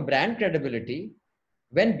maintain your brand credibility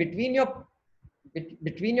when between your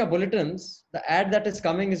bulletins, the ad that is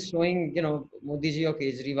coming is showing, Modi ji or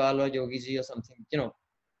Kejriwal or Yogi ji or something,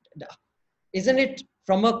 isn't it,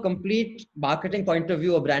 from a complete marketing point of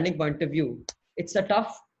view or branding point of view, it's a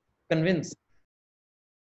tough convince?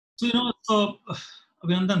 So,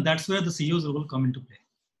 Abhinandan, that's where the CEO's role come into play.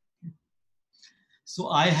 So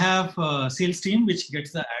I have a sales team which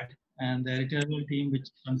gets the ad, and the editorial team which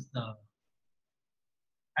runs the.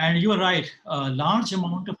 And you are right, a large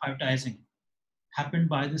amount of advertising happened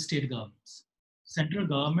by the state governments. Central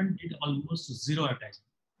government did almost zero advertising.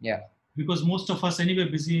 Yeah. Because most of us anyway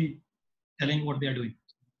busy telling what they are doing.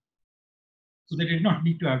 So they did not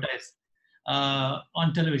need to advertise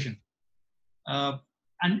on television.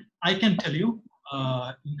 And I can tell you,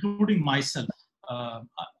 including myself,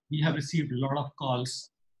 we have received a lot of calls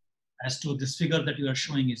as to this figure that you are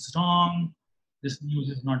showing is wrong, this news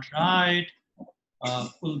is not right,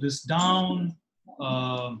 pull this down,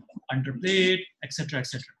 underplay it, etc.,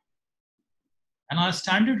 etc. And our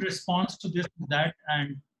standard response to this is that,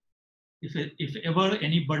 and if ever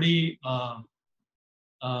anybody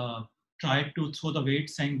tried to throw the weight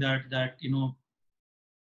saying that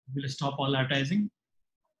we'll stop all advertising,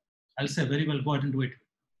 I'll say very well, go ahead and do it.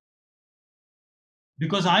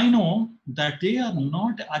 Because I know that they are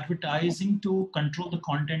not advertising to control the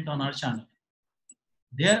content on our channel.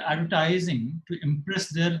 They are advertising to impress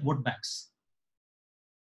their vote banks.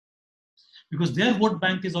 Because their vote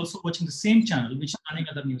bank is also watching the same channel which is running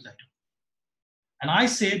other news items. And I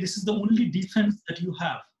say this is the only defense that you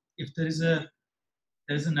have. If there is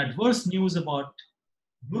an adverse news about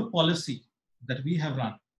your policy that we have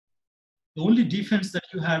run, the only defense that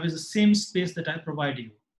you have is the same space that I provide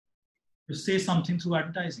you to say something through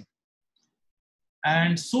advertising.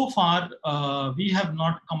 And so far, we have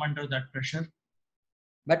not come under that pressure.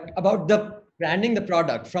 But about the branding the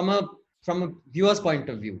product from a viewer's point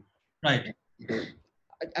of view. Right.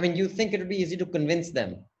 I mean, you think it would be easy to convince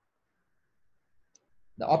them?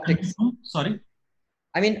 The optics. Sorry?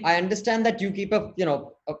 I mean, I understand that you keep a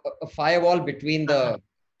firewall between the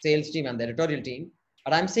sales team and the editorial team.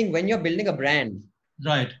 But I'm saying when you're building a brand,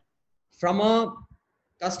 right, from a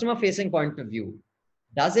customer facing point of view,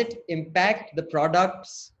 does it impact the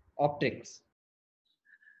product's optics?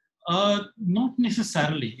 Not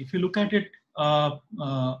necessarily. If you look at it,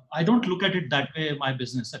 I don't look at it that way in my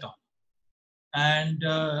business at all. And,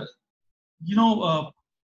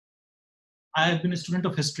 I have been a student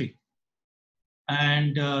of history.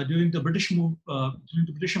 And during the British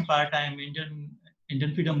Empire time,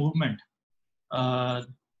 Indian freedom movement, the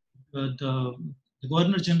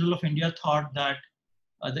Governor General of India thought that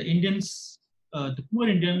the poor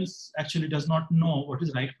Indians actually does not know what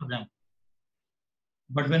is right for them.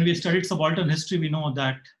 But when we studied subaltern history, we know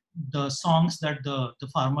that the songs that the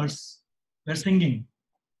farmers were singing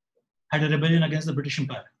had a rebellion against the British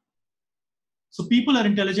Empire. So people are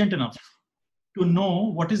intelligent enough to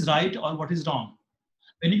know what is right or what is wrong.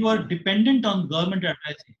 When you are dependent on government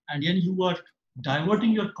advertising and then you are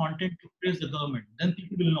diverting your content to praise the government, then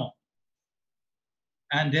people will know.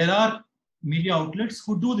 And there are media outlets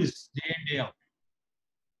who do this day in, day out.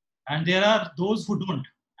 And there are those who don't.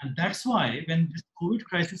 And that's why when this COVID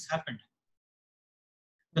crisis happened,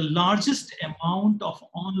 the largest amount of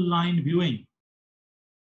online viewing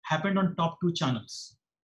happened on top 2 channels.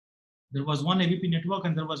 There was one ABP network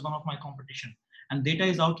and there was one of my competition. And data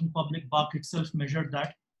is out in public. BARC itself measured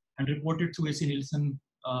that and reported to AC Nielsen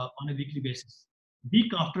on a weekly basis.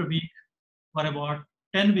 Week after week, for about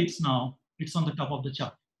 10 weeks now, it's on the top of the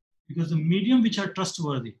chart. Because the medium which are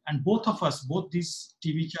trustworthy, and both of us, both these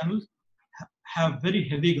TV channels, have very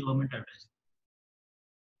heavy government advertising.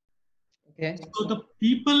 Okay. So the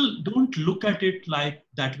people don't look at it like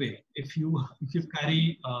that way if you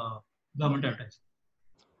carry government advertising.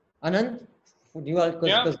 Anand, would you all?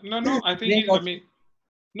 Yeah, no. I think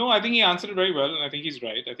I think he answered it very well, and I think he's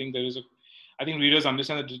right. I think I think readers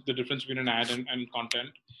understand the difference between an ad and content.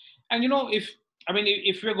 And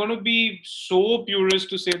if we're going to be so purist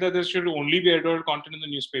to say that there should only be editorial content in the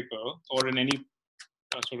newspaper or in any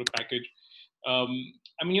sort of package,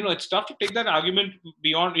 it's tough to take that argument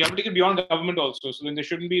beyond. You have to take it beyond government also. So then there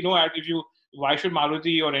shouldn't be no ad. Why should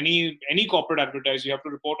Maruti or any corporate advertise? You have to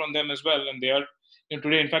report on them as well. And they are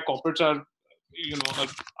today. In fact, corporates are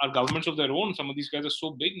governments of their own. Some of these guys are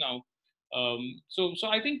so big now. So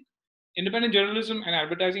I think independent journalism and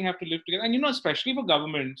advertising have to live together. And especially for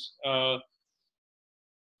governments.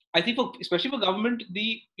 I think especially for government,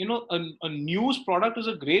 a news product is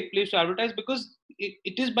a great place to advertise because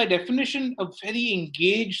it is by definition a very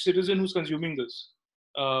engaged citizen who's consuming this,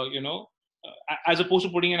 as opposed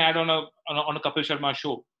to putting an ad on a Kapil Sharma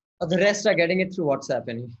show. The rest are getting it through WhatsApp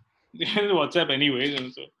anyway. WhatsApp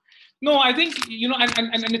anyways. So. No, I think,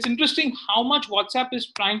 and it's interesting how much WhatsApp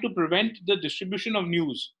is trying to prevent the distribution of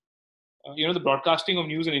news. The broadcasting of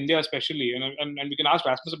news in India especially, and we can ask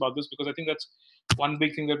Rasmus about this because I think that's one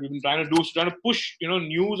big thing that we've been trying to do is trying to push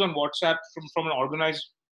news on WhatsApp from an organized.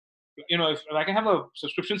 If I can have a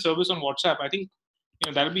subscription service on WhatsApp, I think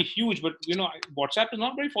that'll be huge. But WhatsApp is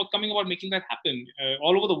not very forthcoming about making that happen.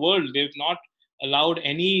 All over the world, they've not allowed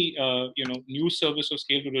any news service of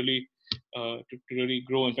scale to really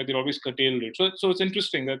grow. In fact, they've always curtailed it. So it's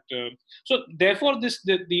interesting that so therefore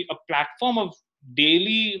a platform of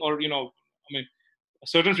daily or a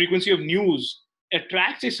certain frequency of news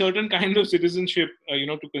attracts a certain kind of citizenship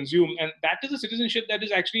to consume, and that is a citizenship that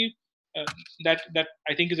is actually that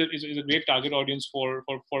I think is a great target audience for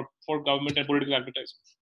government and political advertising.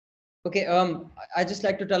 Okay, I just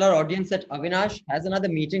like to tell our audience that Avinash has another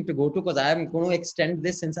meeting to go to because I am going to extend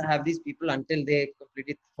this since I have these people until they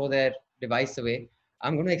completely throw their device away.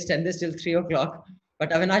 I'm going to extend this till 3 o'clock. But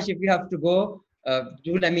Avinash, if you have to go,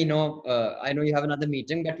 do let me know. I know you have another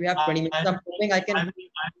meeting, but we have 20 minutes. I'm hoping I can. I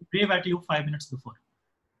will wave at you 5 minutes before.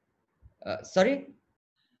 Sorry?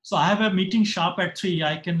 So I have a meeting sharp at 3.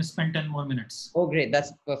 I can spend 10 more minutes. Oh, great.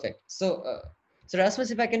 That's perfect. So Rasmus,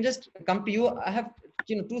 if I can just come to you, I have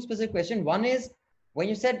 2 specific questions. One is, when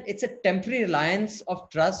you said it's a temporary reliance of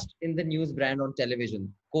trust in the news brand on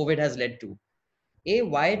television, COVID has led to.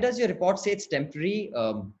 Why does your report say it's temporary?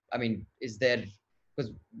 Is there,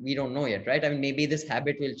 because we don't know yet, right? Maybe this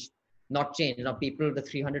habit will not change. Now people, the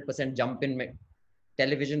 300% jump in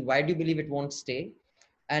television, why do you believe it won't stay?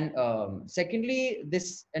 And secondly,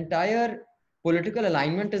 this entire political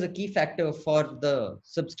alignment is a key factor for the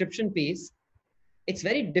subscription piece. It's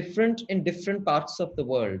very different in different parts of the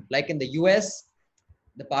world. Like in the US,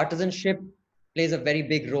 the partisanship plays a very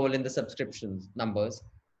big role in the subscriptions numbers,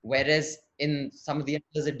 whereas in some of the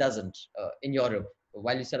others, it doesn't. In Europe,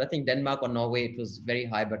 while you said, I think Denmark or Norway, it was very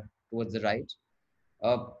high, but towards the right.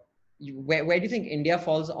 Where do you think India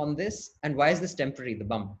falls on this? And why is this temporary, the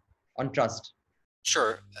bump on trust?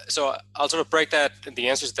 Sure. So I'll sort of break the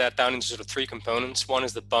answers to that down into sort of 3 components. One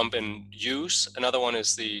is the bump in use, another one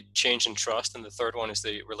is the change in trust, and the third one is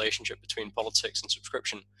the relationship between politics and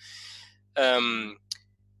subscription.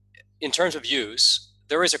 In terms of use,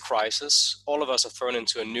 there is a crisis. All of us are thrown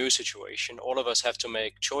into a new situation. All of us have to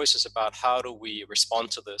make choices about how do we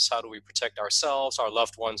respond to this? How do we protect ourselves, our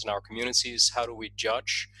loved ones, and our communities? How do we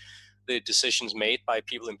judge the decisions made by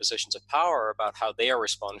people in positions of power about how they are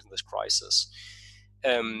responding to this crisis?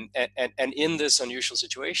 And in this unusual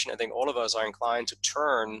situation, I think all of us are inclined to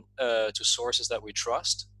turn to sources that we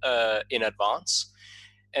trust in advance.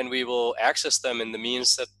 and we will access them in the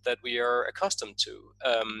means that we are accustomed to.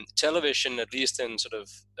 Television, at least in sort of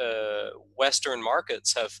Western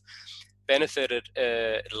markets, have benefited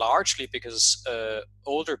largely because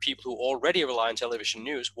older people who already rely on television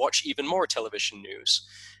news watch even more television news,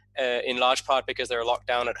 in large part because they're locked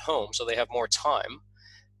down at home, so they have more time.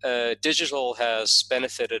 Digital has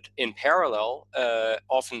benefited in parallel,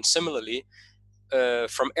 often similarly,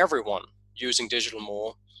 from everyone using digital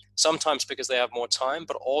more. Sometimes because they have more time,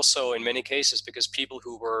 but also in many cases because people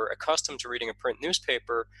who were accustomed to reading a print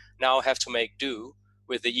newspaper now have to make do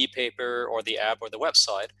with the e-paper or the app or the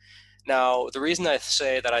website. Now, the reason I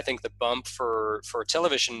say that I think the bump for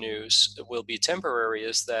television news will be temporary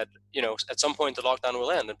is that, at some point the lockdown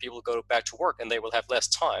will end and people will go back to work and they will have less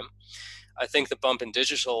time. I think the bump in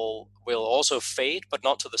digital will also fade, but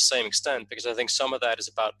not to the same extent, because I think some of that is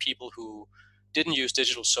about people who didn't use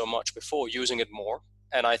digital so much before using it more.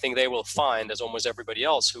 And I think they will find, as almost everybody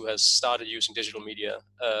else who has started using digital media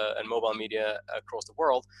and mobile media across the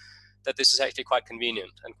world, that this is actually quite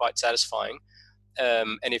convenient and quite satisfying.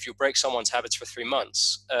 And if you break someone's habits for 3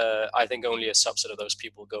 months, I think only a subset of those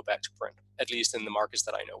people go back to print, at least in the markets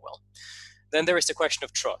that I know well. Then there is the question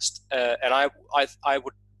of trust. And I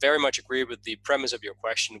would very much agree with the premise of your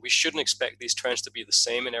question. We shouldn't expect these trends to be the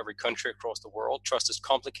same in every country across the world. Trust is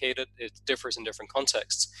complicated. It differs in different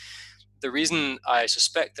contexts. The reason I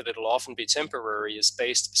suspect that it'll often be temporary is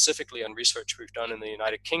based specifically on research we've done in the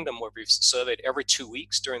United Kingdom, where we've surveyed every 2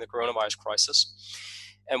 weeks during the coronavirus crisis.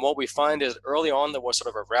 And what we find is early on, there was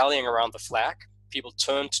sort of a rallying around the flag. People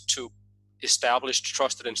turned to established,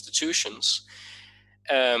 trusted institutions.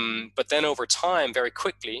 But then over time, very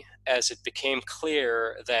quickly, as it became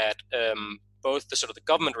clear that both the sort of the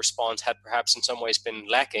government response had perhaps in some ways been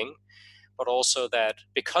lacking, but also that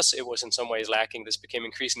because it was in some ways lacking, this became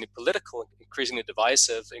increasingly political, increasingly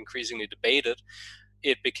divisive, increasingly debated.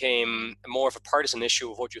 It became more of a partisan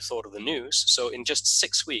issue of what you thought of the news. So in just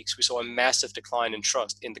 6 weeks, we saw a massive decline in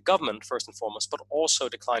trust in the government, first and foremost, but also a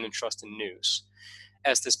decline in trust in news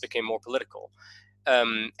as this became more political.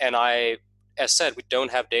 As said, we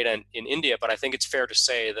don't have data in India, but I think it's fair to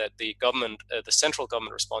say that the government, the central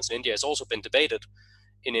government response in India has also been debated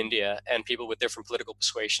in India, and people with different political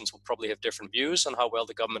persuasions will probably have different views on how well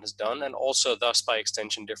the government has done, and also thus by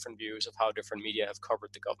extension different views of how different media have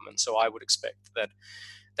covered the government. So I would expect that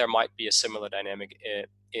there might be a similar dynamic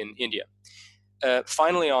in India.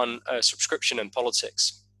 Finally, on subscription and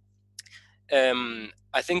politics.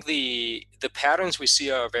 I think the patterns we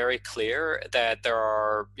see are very clear, that there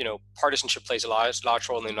are, partisanship plays a large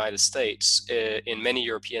role in the United States. In many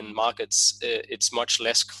European markets, it's much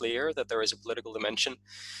less clear that there is a political dimension.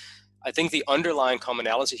 I think the underlying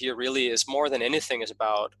commonality here really is more than anything is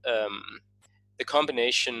about the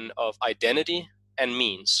combination of identity and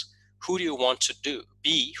means. Who do you want to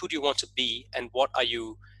be? Who do you want to be? And what are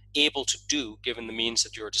you able to do given the means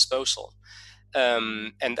at your disposal?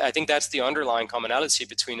 And I think that's the underlying commonality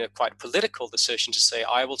between a quite political decision to say,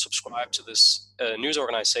 I will subscribe to this news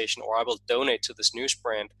organization, or I will donate to this news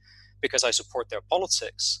brand because I support their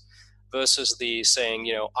politics, versus the saying,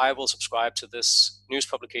 I will subscribe to this news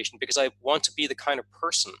publication because I want to be the kind of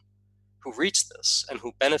person who reads this and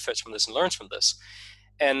who benefits from this and learns from this.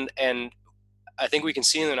 And I think we can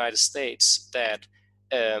see in the United States that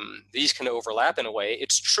these can overlap in a way.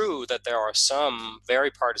 It's true that there are some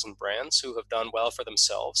very partisan brands who have done well for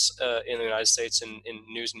themselves in the United States in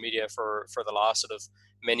news and media for the last sort of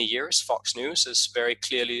many years. Fox News is very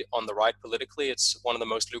clearly on the right politically. It's one of the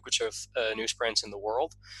most lucrative news brands in the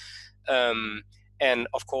world. And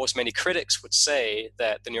of course, many critics would say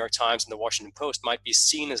that the New York Times and the Washington Post might be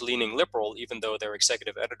seen as leaning liberal, even though their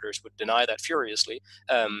executive editors would deny that furiously.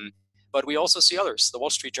 But we also see others. The Wall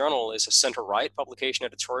Street Journal is a center-right publication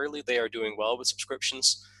editorially. They are doing well with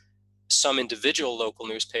subscriptions. Some individual local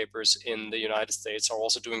newspapers in the United States are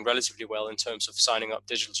also doing relatively well in terms of signing up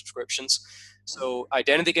digital subscriptions. So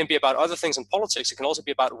identity can be about other things in politics. It can also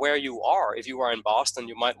be about where you are. If you are in Boston,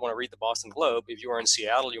 you might want to read the Boston Globe. If you are in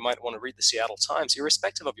Seattle, you might want to read the Seattle Times,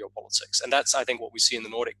 irrespective of your politics. And that's, I think, what we see in the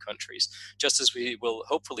Nordic countries, just as we will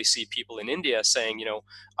hopefully see people in India saying,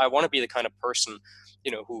 I want to be the kind of person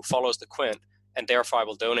who follows the Quint, and therefore I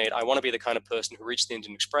will donate. I want to be the kind of person who reads the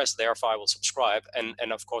Indian Express, therefore I will subscribe.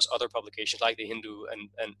 And of course, other publications like the Hindu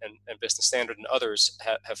and Business Standard and others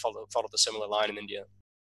have followed a similar line in India.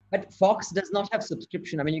 But Fox does not have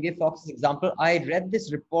subscription. I mean, you gave Fox's example. I read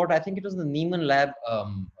this report. I think it was the Nieman Lab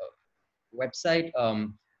website.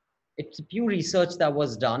 It's a Pew Research that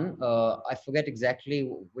was done. I forget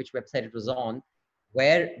exactly which website it was on,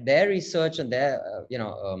 where their research and their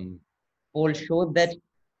poll showed that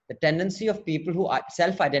the tendency of people who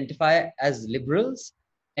self-identify as liberals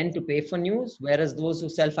tend to pay for news, whereas those who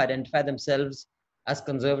self-identify themselves as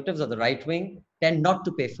conservatives or the right wing tend not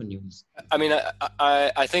to pay for news. I mean,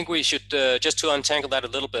 I think we should, just to untangle that a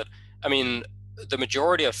little bit, I mean, the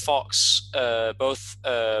majority of Fox, both,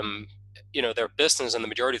 their business and the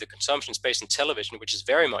majority of the consumption is based on television, which is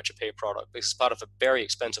very much a paid product. It's part of a very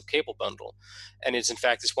expensive cable bundle. And it's, in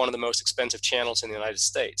fact, it's one of the most expensive channels in the United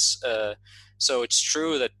States. So it's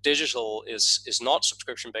true that digital is not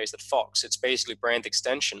subscription-based at Fox. It's basically brand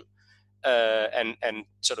extension. And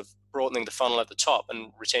sort of broadening the funnel at the top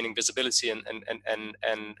and retaining visibility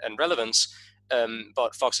and relevance.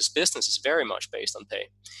 But Fox's business is very much based on pay.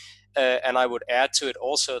 And I would add to it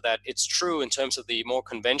also that it's true in terms of the more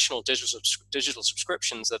conventional digital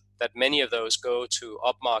subscriptions that many of those go to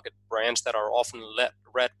upmarket brands that are often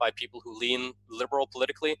read by people who lean liberal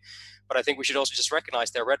politically. But I think we should also just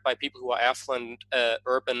recognize they're read by people who are affluent,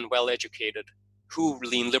 urban, well-educated, who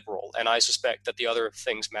lean liberal, and I suspect that the other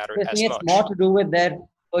things matter as much. It's more to do with their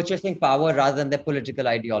purchasing power rather than their political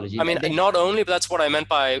ideology. I mean, not only, but that's what I meant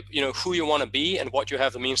by who you want to be and what you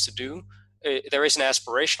have the means to do. There is an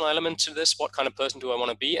aspirational element to this. What kind of person do I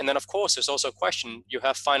want to be? And then, of course, there's also a question. You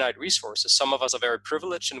have finite resources. Some of us are very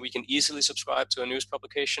privileged, and we can easily subscribe to a news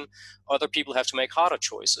publication. Other people have to make harder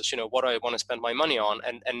choices. What do I want to spend my money on?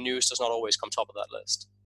 And news does not always come top of that list.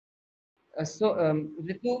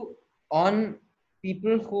 Ritu, on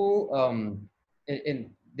people who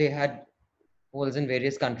they had polls in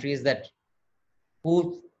various countries that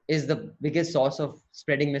who is the biggest source of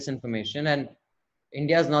spreading misinformation, and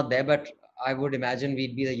India is not there, but I would imagine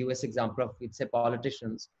we'd be the US example of, we'd say,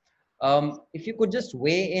 politicians. If you could just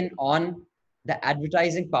weigh in on the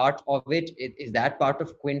advertising part of it, is that part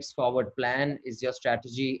of Quint's forward plan? Is your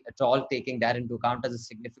strategy at all taking that into account as a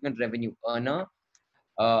significant revenue earner?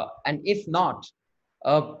 And if not,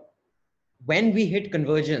 when we hit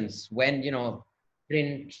convergence, when,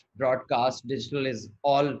 print, broadcast, digital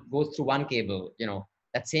goes through one cable,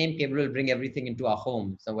 that same cable will bring everything into our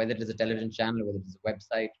home. So whether it is a television channel, whether it is a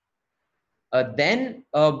website, then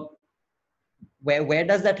where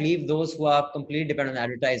does that leave those who are completely dependent on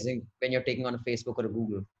advertising when you're taking on a Facebook or a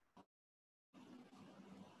Google?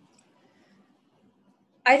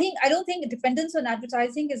 I don't think dependence on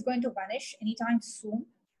advertising is going to vanish anytime soon.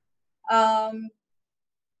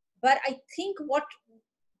 But I think what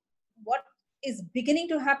is beginning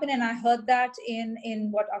to happen, and I heard that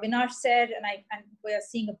in what Avinash said, and we are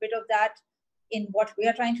seeing a bit of that in what we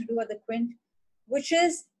are trying to do at the Quint, which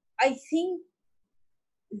is, I think,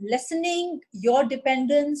 lessening your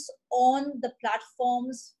dependence on the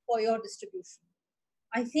platforms for your distribution.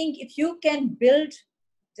 I think if you can build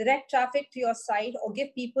direct traffic to your site or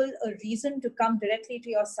give people a reason to come directly to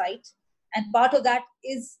your site, and part of that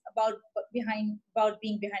is about being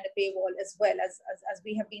behind a paywall as well, as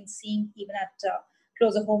we have been seeing even at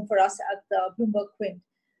closer home for us at the Bloomberg Quint.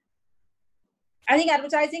 I don't think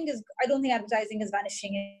advertising is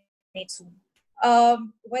vanishing anytime soon.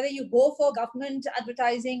 Whether you go for government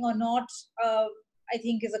advertising or not, I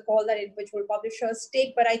think is a call that individual publishers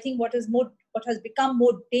take. But I think what has become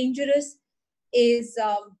more dangerous is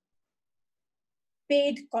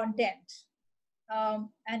paid content. And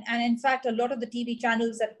in fact, a lot of the TV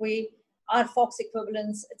channels that are Fox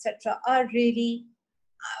equivalents, etc., are really,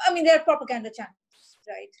 they're propaganda channels,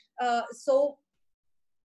 right? So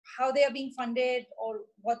how they are being funded or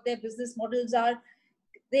what their business models are,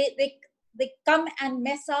 they come and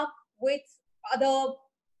mess up with other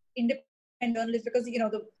independent journalists because,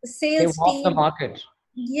 the sales team. The market.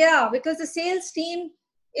 Yeah, because the sales team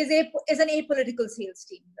is an apolitical sales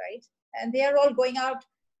team, right? And they are all going out.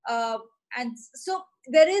 And so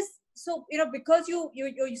because you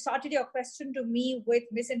started your question to me with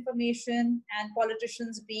misinformation and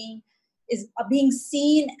politicians being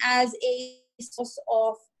seen as a source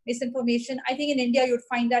of misinformation, I think in India you'd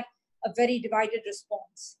find that a very divided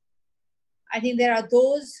response. I think there are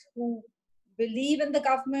those who believe in the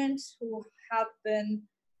government, who have been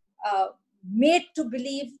made to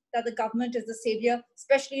believe that the government is the savior,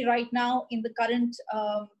 especially right now in the current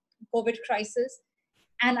COVID crisis.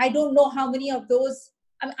 And I don't know how many of those,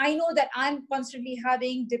 I know that I'm constantly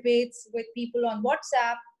having debates with people on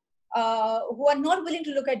WhatsApp who are not willing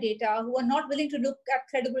to look at data, who are not willing to look at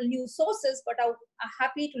credible news sources, but are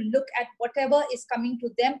happy to look at whatever is coming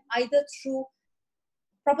to them, either through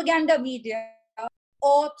propaganda media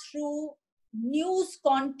or through news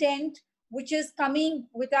content, which is coming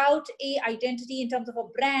without a identity in terms of a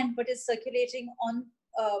brand, but is circulating on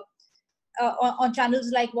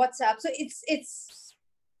channels like WhatsApp. So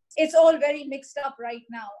it's all very mixed up right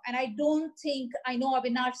now. And I know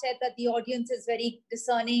Avinash said that the audience is very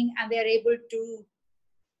discerning and they're able to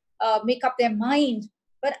make up their mind.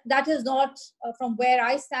 But that is not, from where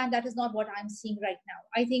I stand, that is not what I'm seeing right now.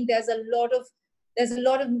 I think there's a lot of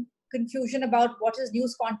confusion about what is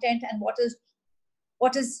news content and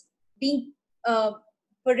what is being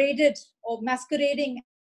paraded or masquerading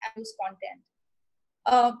as news content.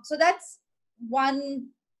 So that's one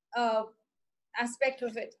aspect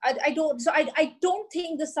of it. I don't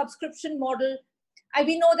think the subscription model.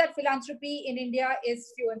 We know that philanthropy in India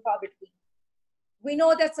is few and far between. We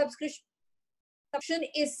know that subscription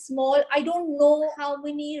is small. I don't know how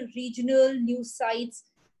many regional news sites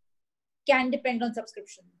can depend on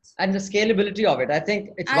subscriptions. And the scalability of it. I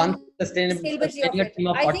think it's one sustainable.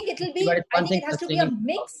 I think it'll be. I think it has to be a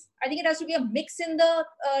mix. I think it has to be a mix in the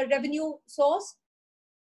revenue source.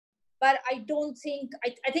 But I don't think,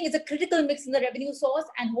 I think it's a critical mix in the revenue source,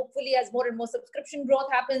 and hopefully as more and more subscription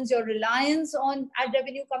growth happens, your reliance on ad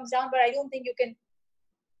revenue comes down. But I don't think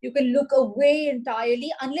you can look away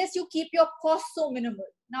entirely unless you keep your costs so minimal.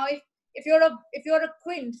 Now, if you're a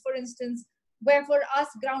Quint, for instance, where for us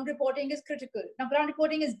ground reporting is critical. Now, ground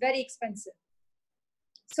reporting is very expensive.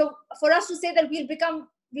 So for us to say that we'll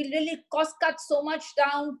really cost cut so much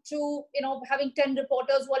down to, having 10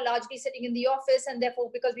 reporters who are largely sitting in the office, and therefore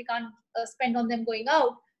because we can't spend on them going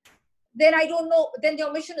out, then I don't know, then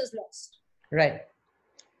your mission is lost. Right.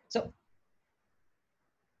 So,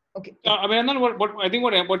 okay. I mean, what I think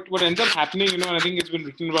what ends up happening, and I think it's been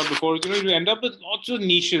written about before, you end up with lots of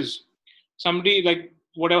niches. Somebody like,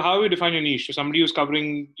 however you define your niche, so somebody who's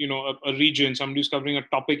covering, a region, somebody who's covering a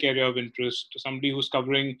topic area of interest, somebody who's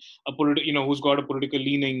covering who's got a political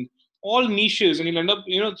leaning, all niches, and you'll end up,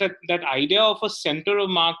 that idea of a center of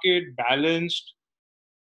market, balanced,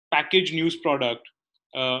 packaged news product,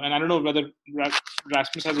 and I don't know whether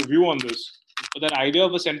Rasmus has a view on this, but that idea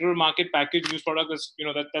of a center of market packaged news product is,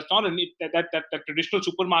 that's not that traditional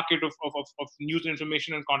supermarket of news,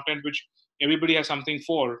 information, and content which everybody has something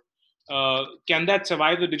for. Can that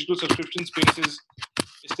survive the digital subscription space is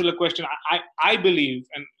still a question. I believe,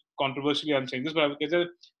 and controversially I'm saying this, but because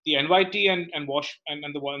the NYT and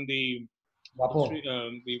the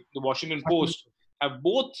Washington Post have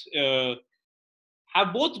both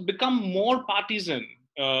become more partisan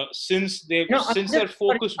since their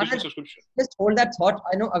focus on subscription. Just hold that thought.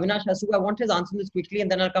 I know Avinash has to. I want his answer this quickly,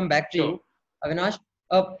 and then I'll come back to you, Avinash.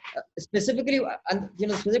 Specifically, and the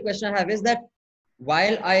specific question I have is that,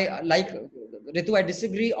 while I like Ritu, I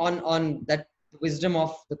disagree on that wisdom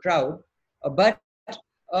of the crowd, but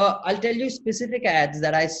I'll tell you specific ads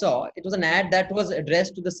that I saw. It was an ad that was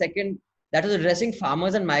addressed to that was addressing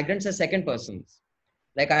farmers and migrants as second persons.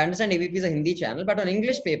 Like, I understand AVP is a Hindi channel, but on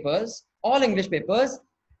English papers, all English papers,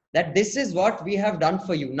 that this is what we have done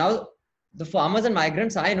for you. Now, the farmers and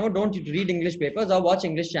migrants I know don't read English papers or watch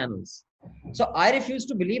English channels. So I refuse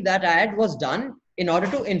to believe that ad was done in order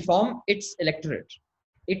to inform its electorate.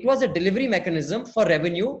 It was a delivery mechanism for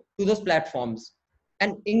revenue to those platforms.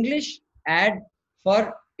 An English ad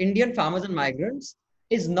for Indian farmers and migrants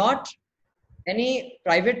is not any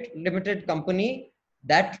private limited company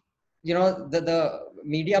that, the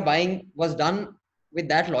media buying was done with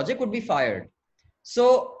that logic would be fired.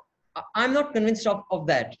 So I'm not convinced of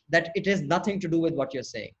that it has nothing to do with what you're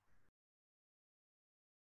saying.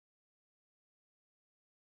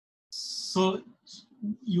 So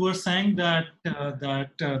you were saying that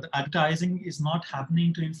the advertising is not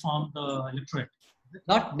happening to inform the electorate.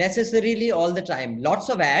 Not necessarily all the time. Lots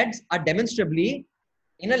of ads are demonstrably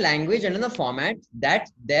in a language and in a format that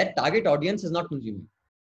their target audience is not consuming.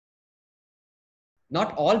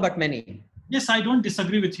 Not all, but many. Yes, I don't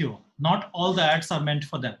disagree with you. Not all the ads are meant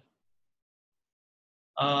for them.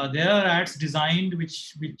 There are ads designed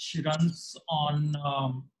which runs on.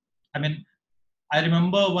 I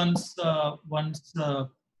remember once the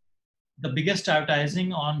biggest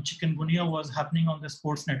advertising on chikungunya was happening on the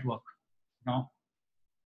sports network.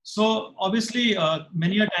 So obviously,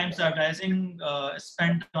 many a times advertising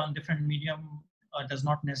spent on different medium does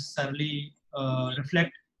not necessarily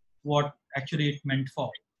reflect what actually it meant for.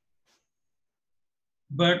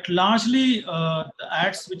 But largely, the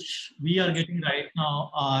ads which we are getting right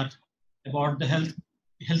now are about the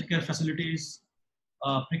healthcare facilities,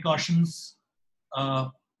 precautions,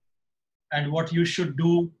 and what you should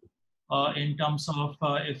do in terms of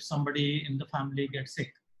if somebody in the family gets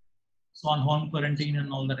sick. So on home quarantine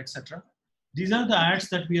and all that, etc. These are the ads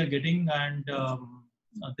that we are getting, and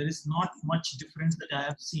there is not much difference that I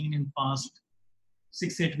have seen in past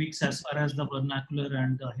 6-8 weeks as far as the vernacular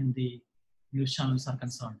and the Hindi news channels are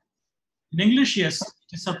concerned. In English, yes,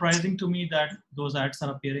 it is surprising to me that those ads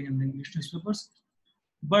are appearing in the English newspapers.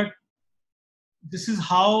 But this is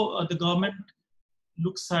how the government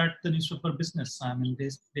looks at the newspaper business. I mean,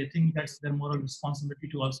 they think that's their moral responsibility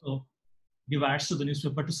to also give ads to the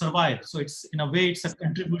newspaper to survive. So it's, in a way, it's a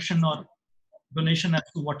contribution or donation as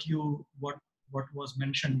to what was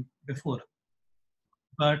mentioned before.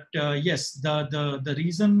 But yes, the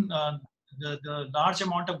reason the large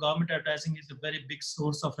amount of government advertising is a very big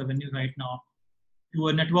source of revenue right now. To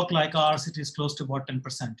a network like ours, it is close to about 10%,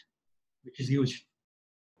 which is huge.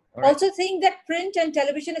 All right. Also think that print and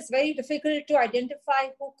television is very difficult to identify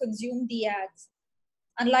who consumed the ads.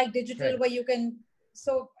 Unlike digital, Right. where you can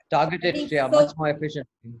Targeted, think yeah, so- much more efficient.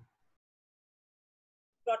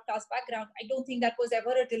 broadcast background. I don't think that was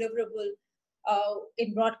ever a deliverable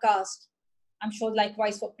in broadcast. I'm sure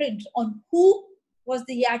likewise for print, on who was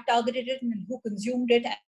the ad targeted at and who consumed it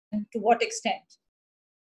and to what extent.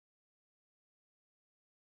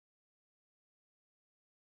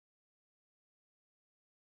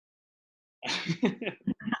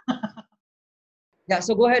 Yeah,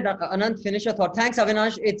 so go ahead, Anand, finish your thought. Thanks,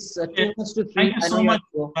 Avinash. It's 2 minutes to 3. Thank you I know so you have much,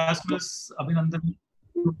 to go. Rasmus, Abhinandan.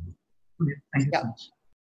 Thank you Yeah. so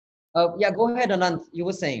much. Yeah, go ahead, Anand. You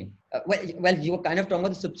were saying, well, you were kind of talking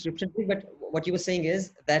about the subscription thing, but what you were saying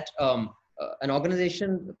is that an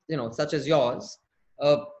organization, such as yours,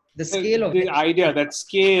 the scale of the idea, that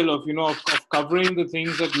scale of of covering the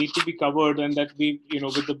things that need to be covered, and that we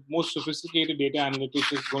with the most sophisticated data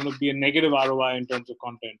analytics is going to be a negative ROI in terms of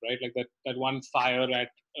content, right? Like that one fire at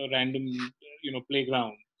a random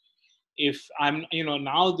playground. If I'm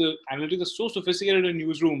now the analytics are so sophisticated in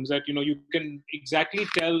newsrooms that you can exactly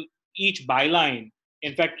tell each byline,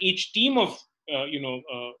 in fact each team of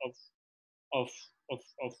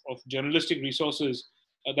of journalistic resources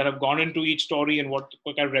that have gone into each story and what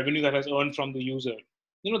kind of revenue that has earned from the user.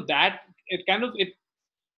 That it kind of it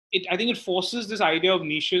I think it forces this idea of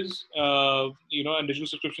niches, and digital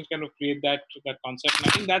subscriptions kind of create that concept. And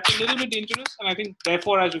I think that's a little bit dangerous. And I think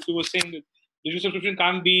therefore, as you were saying, that digital subscription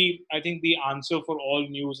can't be, I think, the answer for all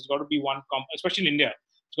news. It's got to be one especially in India.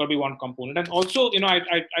 It's got to be one component. And also,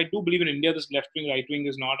 I do believe in India, this left wing, right wing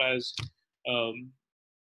is not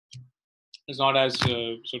as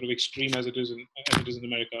sort of extreme as it is in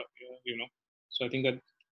America. So I think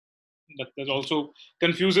that also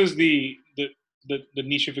confuses the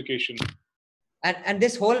nicheification. And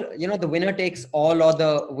this whole, the winner takes all or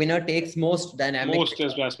the winner takes most dynamic. Most,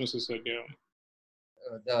 as Rasmus has said, yeah.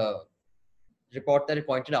 The report that he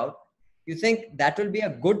pointed out, you think that will be a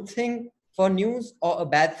good thing for news or a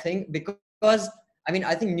bad thing? Because, I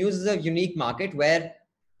think news is a unique market where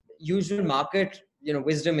usual market,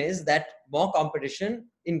 wisdom is that more competition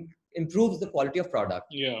improves the quality of product.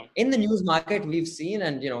 Yeah. In the news market, we've seen,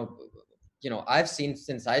 and, I've seen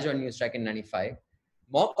since I joined Newstrack in 95,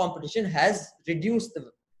 more competition has reduced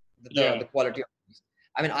the quality of news.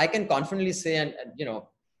 I can confidently say, and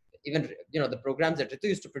even the programs that Ritu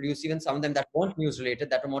used to produce, even some of them that weren't news related,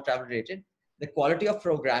 that were more travel related, the quality of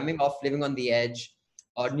programming of Living on the Edge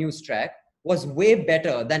or Newstrack was way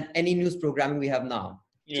better than any news programming we have now.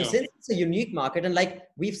 Yeah. So since it's a unique market, and like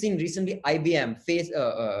we've seen recently, IBM,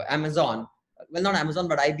 Amazon, well, not Amazon,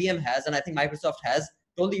 but IBM has, and I think Microsoft has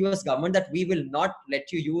told the US government that we will not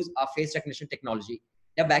let you use our face recognition technology.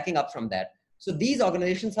 They're backing up from that. So these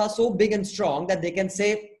organizations are so big and strong that they can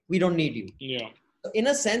say, we don't need you. Yeah. So in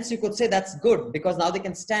a sense, you could say that's good because now they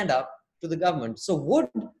can stand up to the government. So would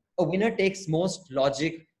a winner takes most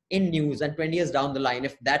logic in news and 20 years down the line,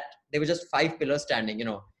 if that there were just 5 pillars standing,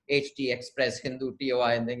 HT, Express, Hindu,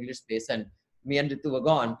 TOI in the English space, and me and Ritu were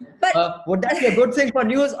gone. But would that be a good thing for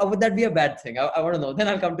news or would that be a bad thing? I want to know. Then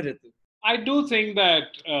I'll come to Ritu. I do think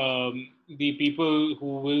that the people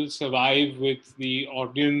who will survive with the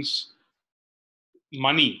audience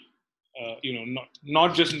money,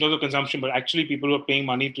 not just in terms of consumption, but actually people who are paying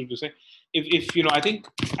money to say, if I think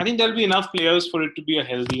there'll be enough players for it to be a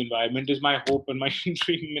healthy environment. Is my hope and my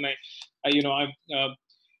dream. And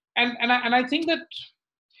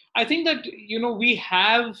I think that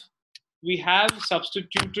we have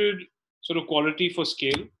substituted sort of quality for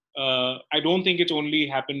scale. I don't think it's only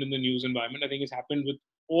happened in the news environment. I think it's happened with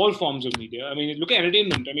all forms of media. Look at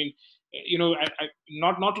entertainment.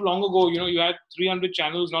 Not too long ago, you had 300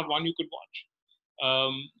 channels, not one you could watch.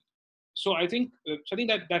 So I think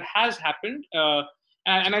that has happened.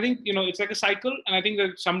 And I think, it's like a cycle. And I think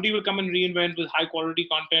that somebody will come and reinvent with high quality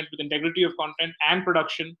content, with integrity of content and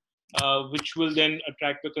production, which will then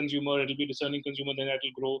attract the consumer. It'll be a discerning consumer, then that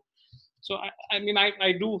will grow. So I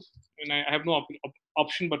have no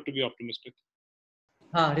option but to be optimistic.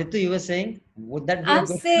 Ritu, you were saying, would that be I'm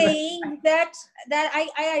saying that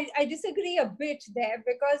I disagree a bit there,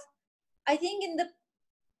 because I think in the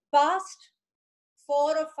past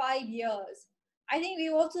 4 or 5 years, I think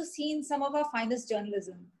we've also seen some of our finest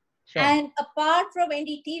journalism. Sure. And apart from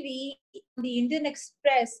NDTV, the Indian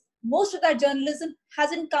Express, most of that journalism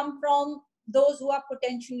hasn't come from those who are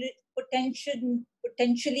potentially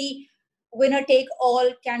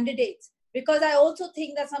winner-take-all candidates. Because I also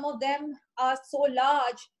think that some of them are so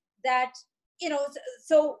large that,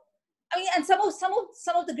 so I mean, and some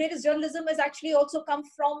of the greatest journalism has actually also come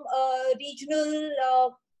from regional,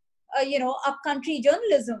 upcountry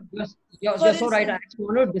journalism. You're so right. I actually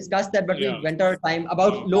want to discuss that, but we went out of time.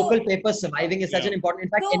 About local papers surviving is such an important. In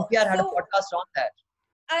fact, NPR had a podcast on that.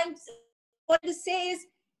 And what to say is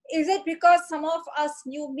it because some of us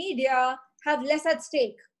new media have less at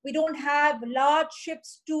stake? We don't have large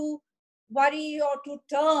ships to worry or to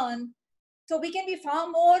turn, so we can be far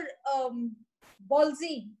more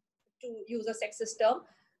ballsy, to use a sexist term,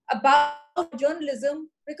 about journalism,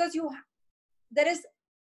 because there is,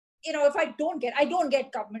 if I don't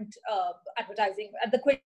get government advertising at the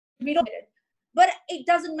quick, we don't get it, but it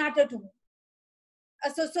doesn't matter to me.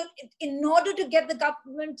 So in order to get the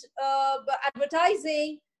government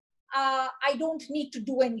advertising, I don't need to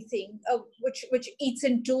do anything which eats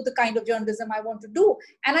into the kind of journalism I want to do.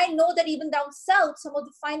 And I know that even down south, some of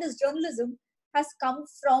the finest journalism has come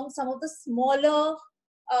from some of the smaller,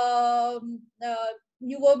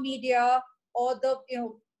 newer media, or the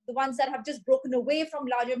ones that have just broken away from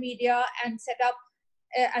larger media and set up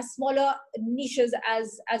as smaller niches,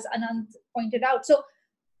 as Anant pointed out. So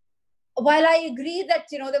while I agree that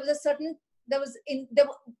there was in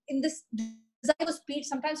this design of speech,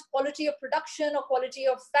 sometimes quality of production or quality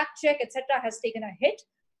of fact check, etc., has taken a hit,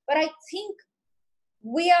 but I think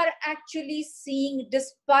we are actually seeing,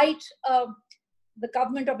 despite the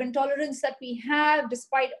government of intolerance that we have,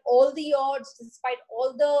 despite all the odds, despite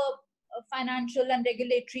all the financial and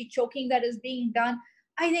regulatory choking that is being done,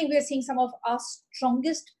 I think we're seeing some of our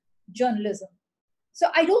strongest journalism. So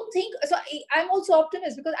I'm also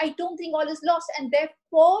optimistic, because I don't think all is lost, and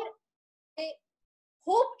therefore I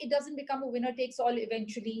hope it doesn't become a winner takes all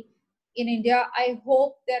eventually in India. I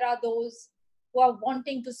hope there are those who are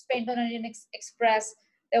wanting to spend on an Indian Express,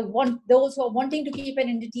 those who are wanting to keep an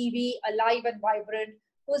NDTV alive and vibrant,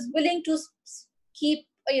 who is willing to keep,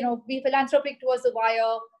 be philanthropic towards the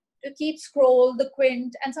Wire, to keep Scroll, the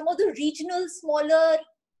Quint, and some of the regional, smaller,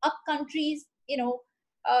 up countries,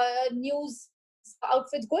 news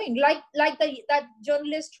outfits going, like that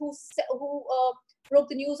journalist who broke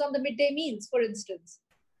the news on the midday meals, for instance.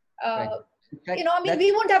 Right.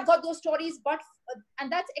 We won't have got those stories,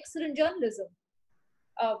 and that's excellent journalism.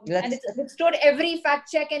 And it's withstood every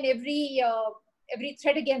fact check and every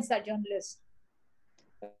threat against that journalist.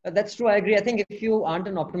 That's true. I agree. I think if you aren't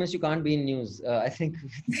an optimist, you can't be in news. I think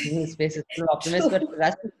news space is still an optimist. But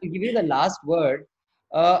Rasmus, to give you the last word,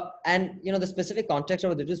 and the specific context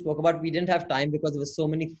of what Ritu spoke about, we didn't have time because there were so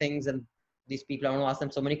many things, and these people, I want to ask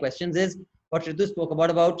them so many questions, is what Ritu spoke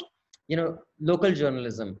about local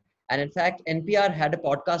journalism. And in fact, NPR had a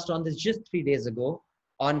podcast on this just 3 days ago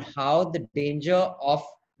on how the danger of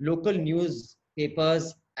local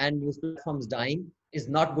newspapers and news platforms dying is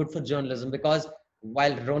not good for journalism, because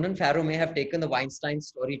while Ronan Farrow may have taken the Weinstein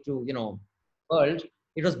story to, world,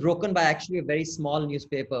 it was broken by actually a very small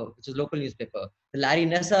newspaper, which is local newspaper. The Larry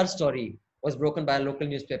Nassar story was broken by a local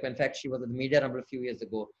newspaper. In fact, she was at the Media Rumble a few years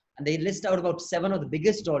ago. And they list out about 7 of the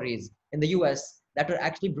biggest stories in the US that were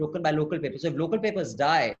actually broken by local papers. So if local papers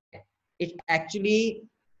die, it actually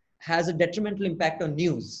has a detrimental impact on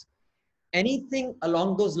news. Anything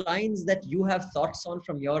along those lines that you have thoughts on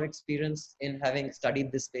from your experience in having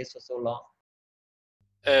studied this space for so long?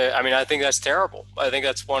 I think that's terrible. I think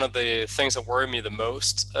that's one of the things that worry me the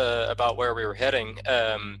most about where we were heading.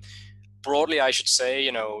 Broadly, I should say,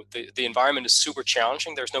 the environment is super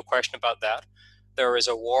challenging. There's no question about that. There is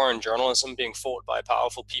a war on journalism being fought by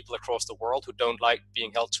powerful people across the world who don't like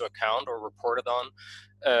being held to account or reported on.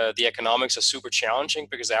 The economics are super challenging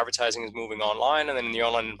because advertising is moving online, and then in the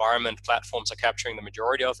online environment, platforms are capturing the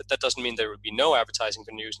majority of it. That doesn't mean there would be no advertising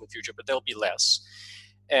for news in the future, but there'll be less.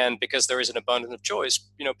 And because there is an abundance of choice,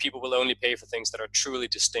 people will only pay for things that are truly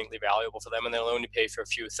distinctly valuable for them, and they'll only pay for a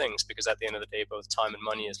few things because at the end of the day, both time and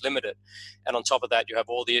money is limited. And on top of that, you have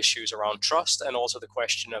all the issues around trust, and also the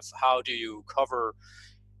question of how do you cover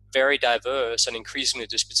very diverse and increasingly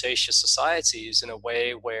disputatious societies in a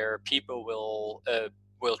way where people will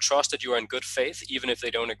trust that you are in good faith, even if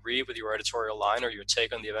they don't agree with your editorial line or your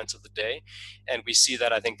take on the events of the day. And we see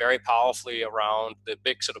that, I think, very powerfully around the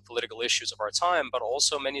big sort of political issues of our time, but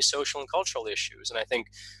also many social and cultural issues. And I think,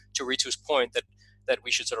 to Ritu's point, that that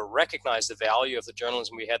we should sort of recognize the value of the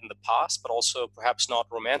journalism we had in the past, but also perhaps not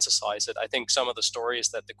romanticize it. I think some of the stories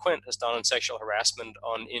that the Quint has done on sexual harassment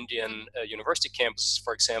on Indian university campuses,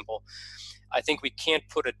 for example, I think we can't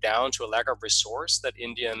put it down to a lack of resource that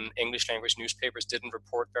Indian English language newspapers didn't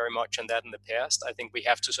report very much on that in the past. I think we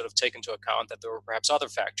have to sort of take into account that there were perhaps other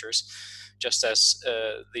factors, just as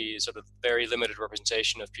the sort of very limited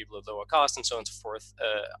representation of people of lower caste and so on and so forth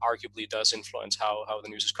arguably does influence how the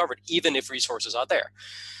news is covered, even if resources are there.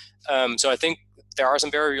 So I think there are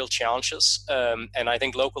some very real challenges, and I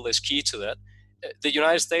think local is key to that. The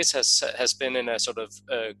United States has been in a sort of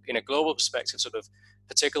in a global perspective sort of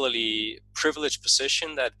particularly privileged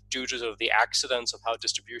position that due to sort of the accidents of how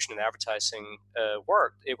distribution and advertising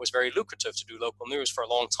worked, it was very lucrative to do local news for a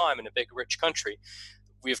long time in a big, rich country.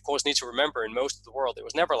 We, of course, need to remember in most of the world, it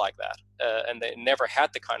was never like that. And they never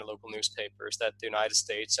had the kind of local newspapers that the United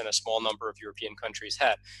States and a small number of European countries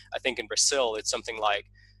had. I think in Brazil, it's something like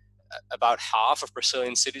about half of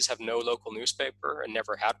Brazilian cities have no local newspaper and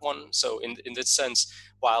never had one. So in this sense,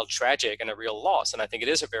 while tragic and a real loss, and I think it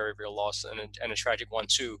is a very real loss and a tragic one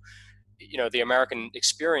too, you know, the American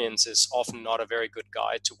experience is often not a very good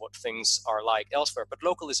guide to what things are like elsewhere, but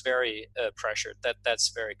local is very pressured. That's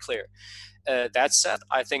very clear. That said,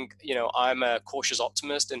 I think, you know, I'm a cautious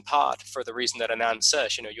optimist in part for the reason that Anand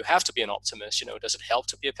says, you know, you have to be an optimist. You know, does it help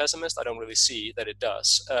to be a pessimist? I don't really see that it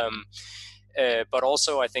does. But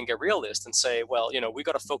also, I think, a realist and say, well, you know, we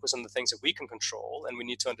got to focus on the things that we can control, and we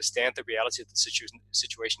need to understand the reality of the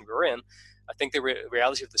situation we're in. I think the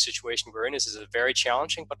reality of the situation we're in is very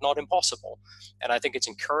challenging, but not impossible. And I think it's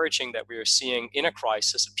encouraging that we are seeing in a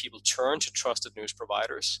crisis that people turn to trusted news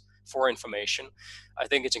providers for information. I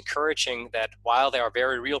think it's encouraging that while there are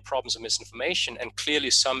very real problems of misinformation, and clearly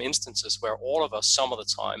some instances where all of us, some of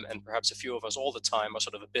the time, and perhaps a few of us all the time, are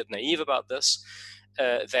sort of a bit naive about this,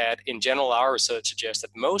 that in general our research suggests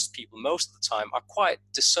that most people most of the time are quite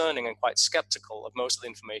discerning and quite skeptical of most of the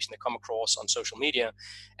information they come across on social media,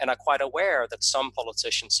 and are quite aware that some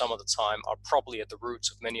politicians some of the time are probably at the roots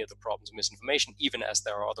of many of the problems of misinformation, even as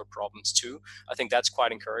there are other problems too. I think that's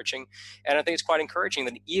quite encouraging. And I think it's quite encouraging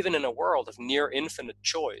that even in a world of near infinite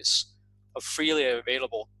choice of freely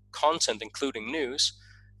available content, including news,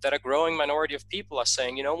 that a growing minority of people are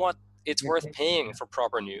saying, you know what, it's worth paying for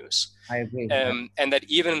proper news. I agree. And that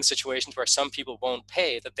even in situations where some people won't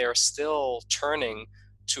pay, that they're still turning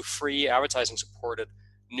to free advertising supported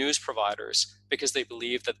news providers because they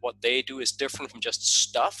believe that what they do is different from just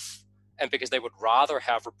stuff, and because they would rather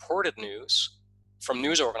have reported news from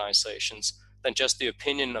news organizations than just the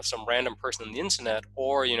opinion of some random person on the internet,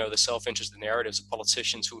 or, you know, the self-interested narratives of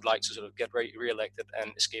politicians who would like to sort of get re-elected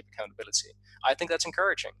and escape accountability. I think that's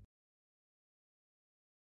encouraging.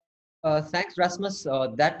 Thanks, Rasmus.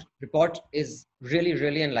 That report is really,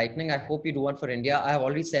 really enlightening. I hope you do one for India. I have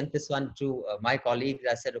already sent this one to my colleagues.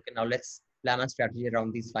 I said, okay, now let's plan a strategy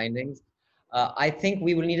around these findings. I think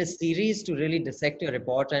we will need a series to really dissect your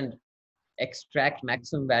report and extract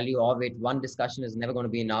maximum value of it. One discussion is never going to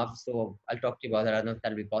be enough. So I'll talk to you about that. I don't know if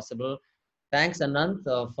that'll be possible. Thanks, Anant,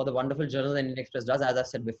 for the wonderful journal that Indian Express does. As I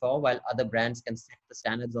said before, while other brands can set the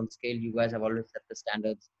standards on scale, you guys have already set the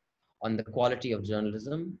standards on the quality of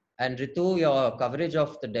journalism. And Ritu, your coverage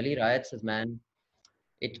of the Delhi riots is, man,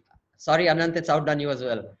 sorry, Anant, it's outdone you as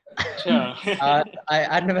well. Sure.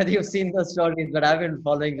 I don't know whether you've seen those stories, but I've been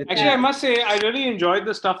following it. Actually, I must say, I really enjoyed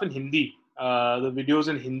the stuff in Hindi, the videos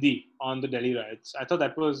in Hindi on the Delhi riots. I thought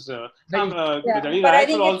that was, the Delhi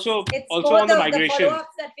riots were also on the migration. The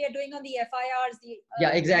follow-ups that we are doing on the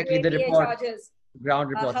FIRs, exactly, the report, charges, ground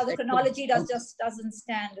reports. how the chronology doesn't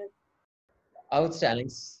stand. Outstanding.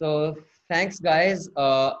 So thanks, guys.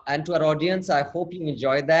 And to our audience, I hope you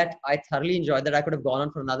enjoyed that. I thoroughly enjoyed that. I could have gone on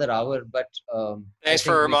for another hour, but... thanks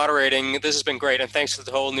for moderating. This has been great. And thanks to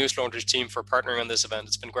the whole News Laundry team for partnering on this event.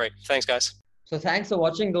 It's been great. Thanks, guys. So thanks for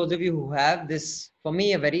watching. Those of you who have this, for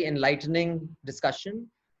me, a very enlightening discussion.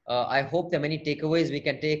 I hope there are many takeaways we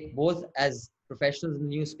can take both as professionals in the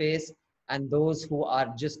news space and those who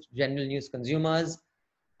are just general news consumers.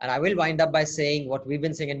 And I will wind up by saying what we've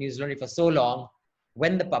been saying in News Laundry for so long: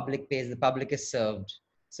 when the public pays, the public is served.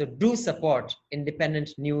 So do support independent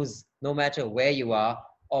news, no matter where you are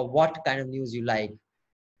or what kind of news you like.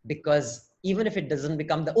 Because even if it doesn't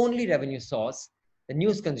become the only revenue source, the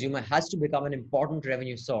news consumer has to become an important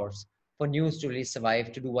revenue source for news to really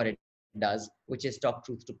survive, to do what it does, which is talk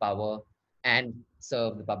truth to power and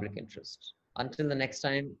serve the public interest. Until the next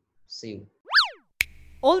time, see you.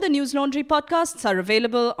 All the News Laundry podcasts are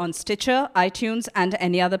available on Stitcher, iTunes, and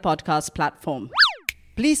any other podcast platform.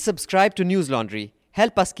 Please subscribe to News Laundry.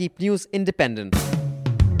 Help us keep news independent.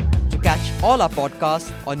 To catch all our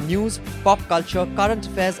podcasts on news, pop culture, current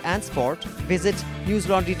affairs and sport, visit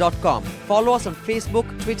newslaundry.com. Follow us on Facebook,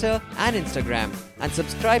 Twitter and Instagram and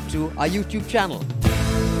subscribe to our YouTube channel.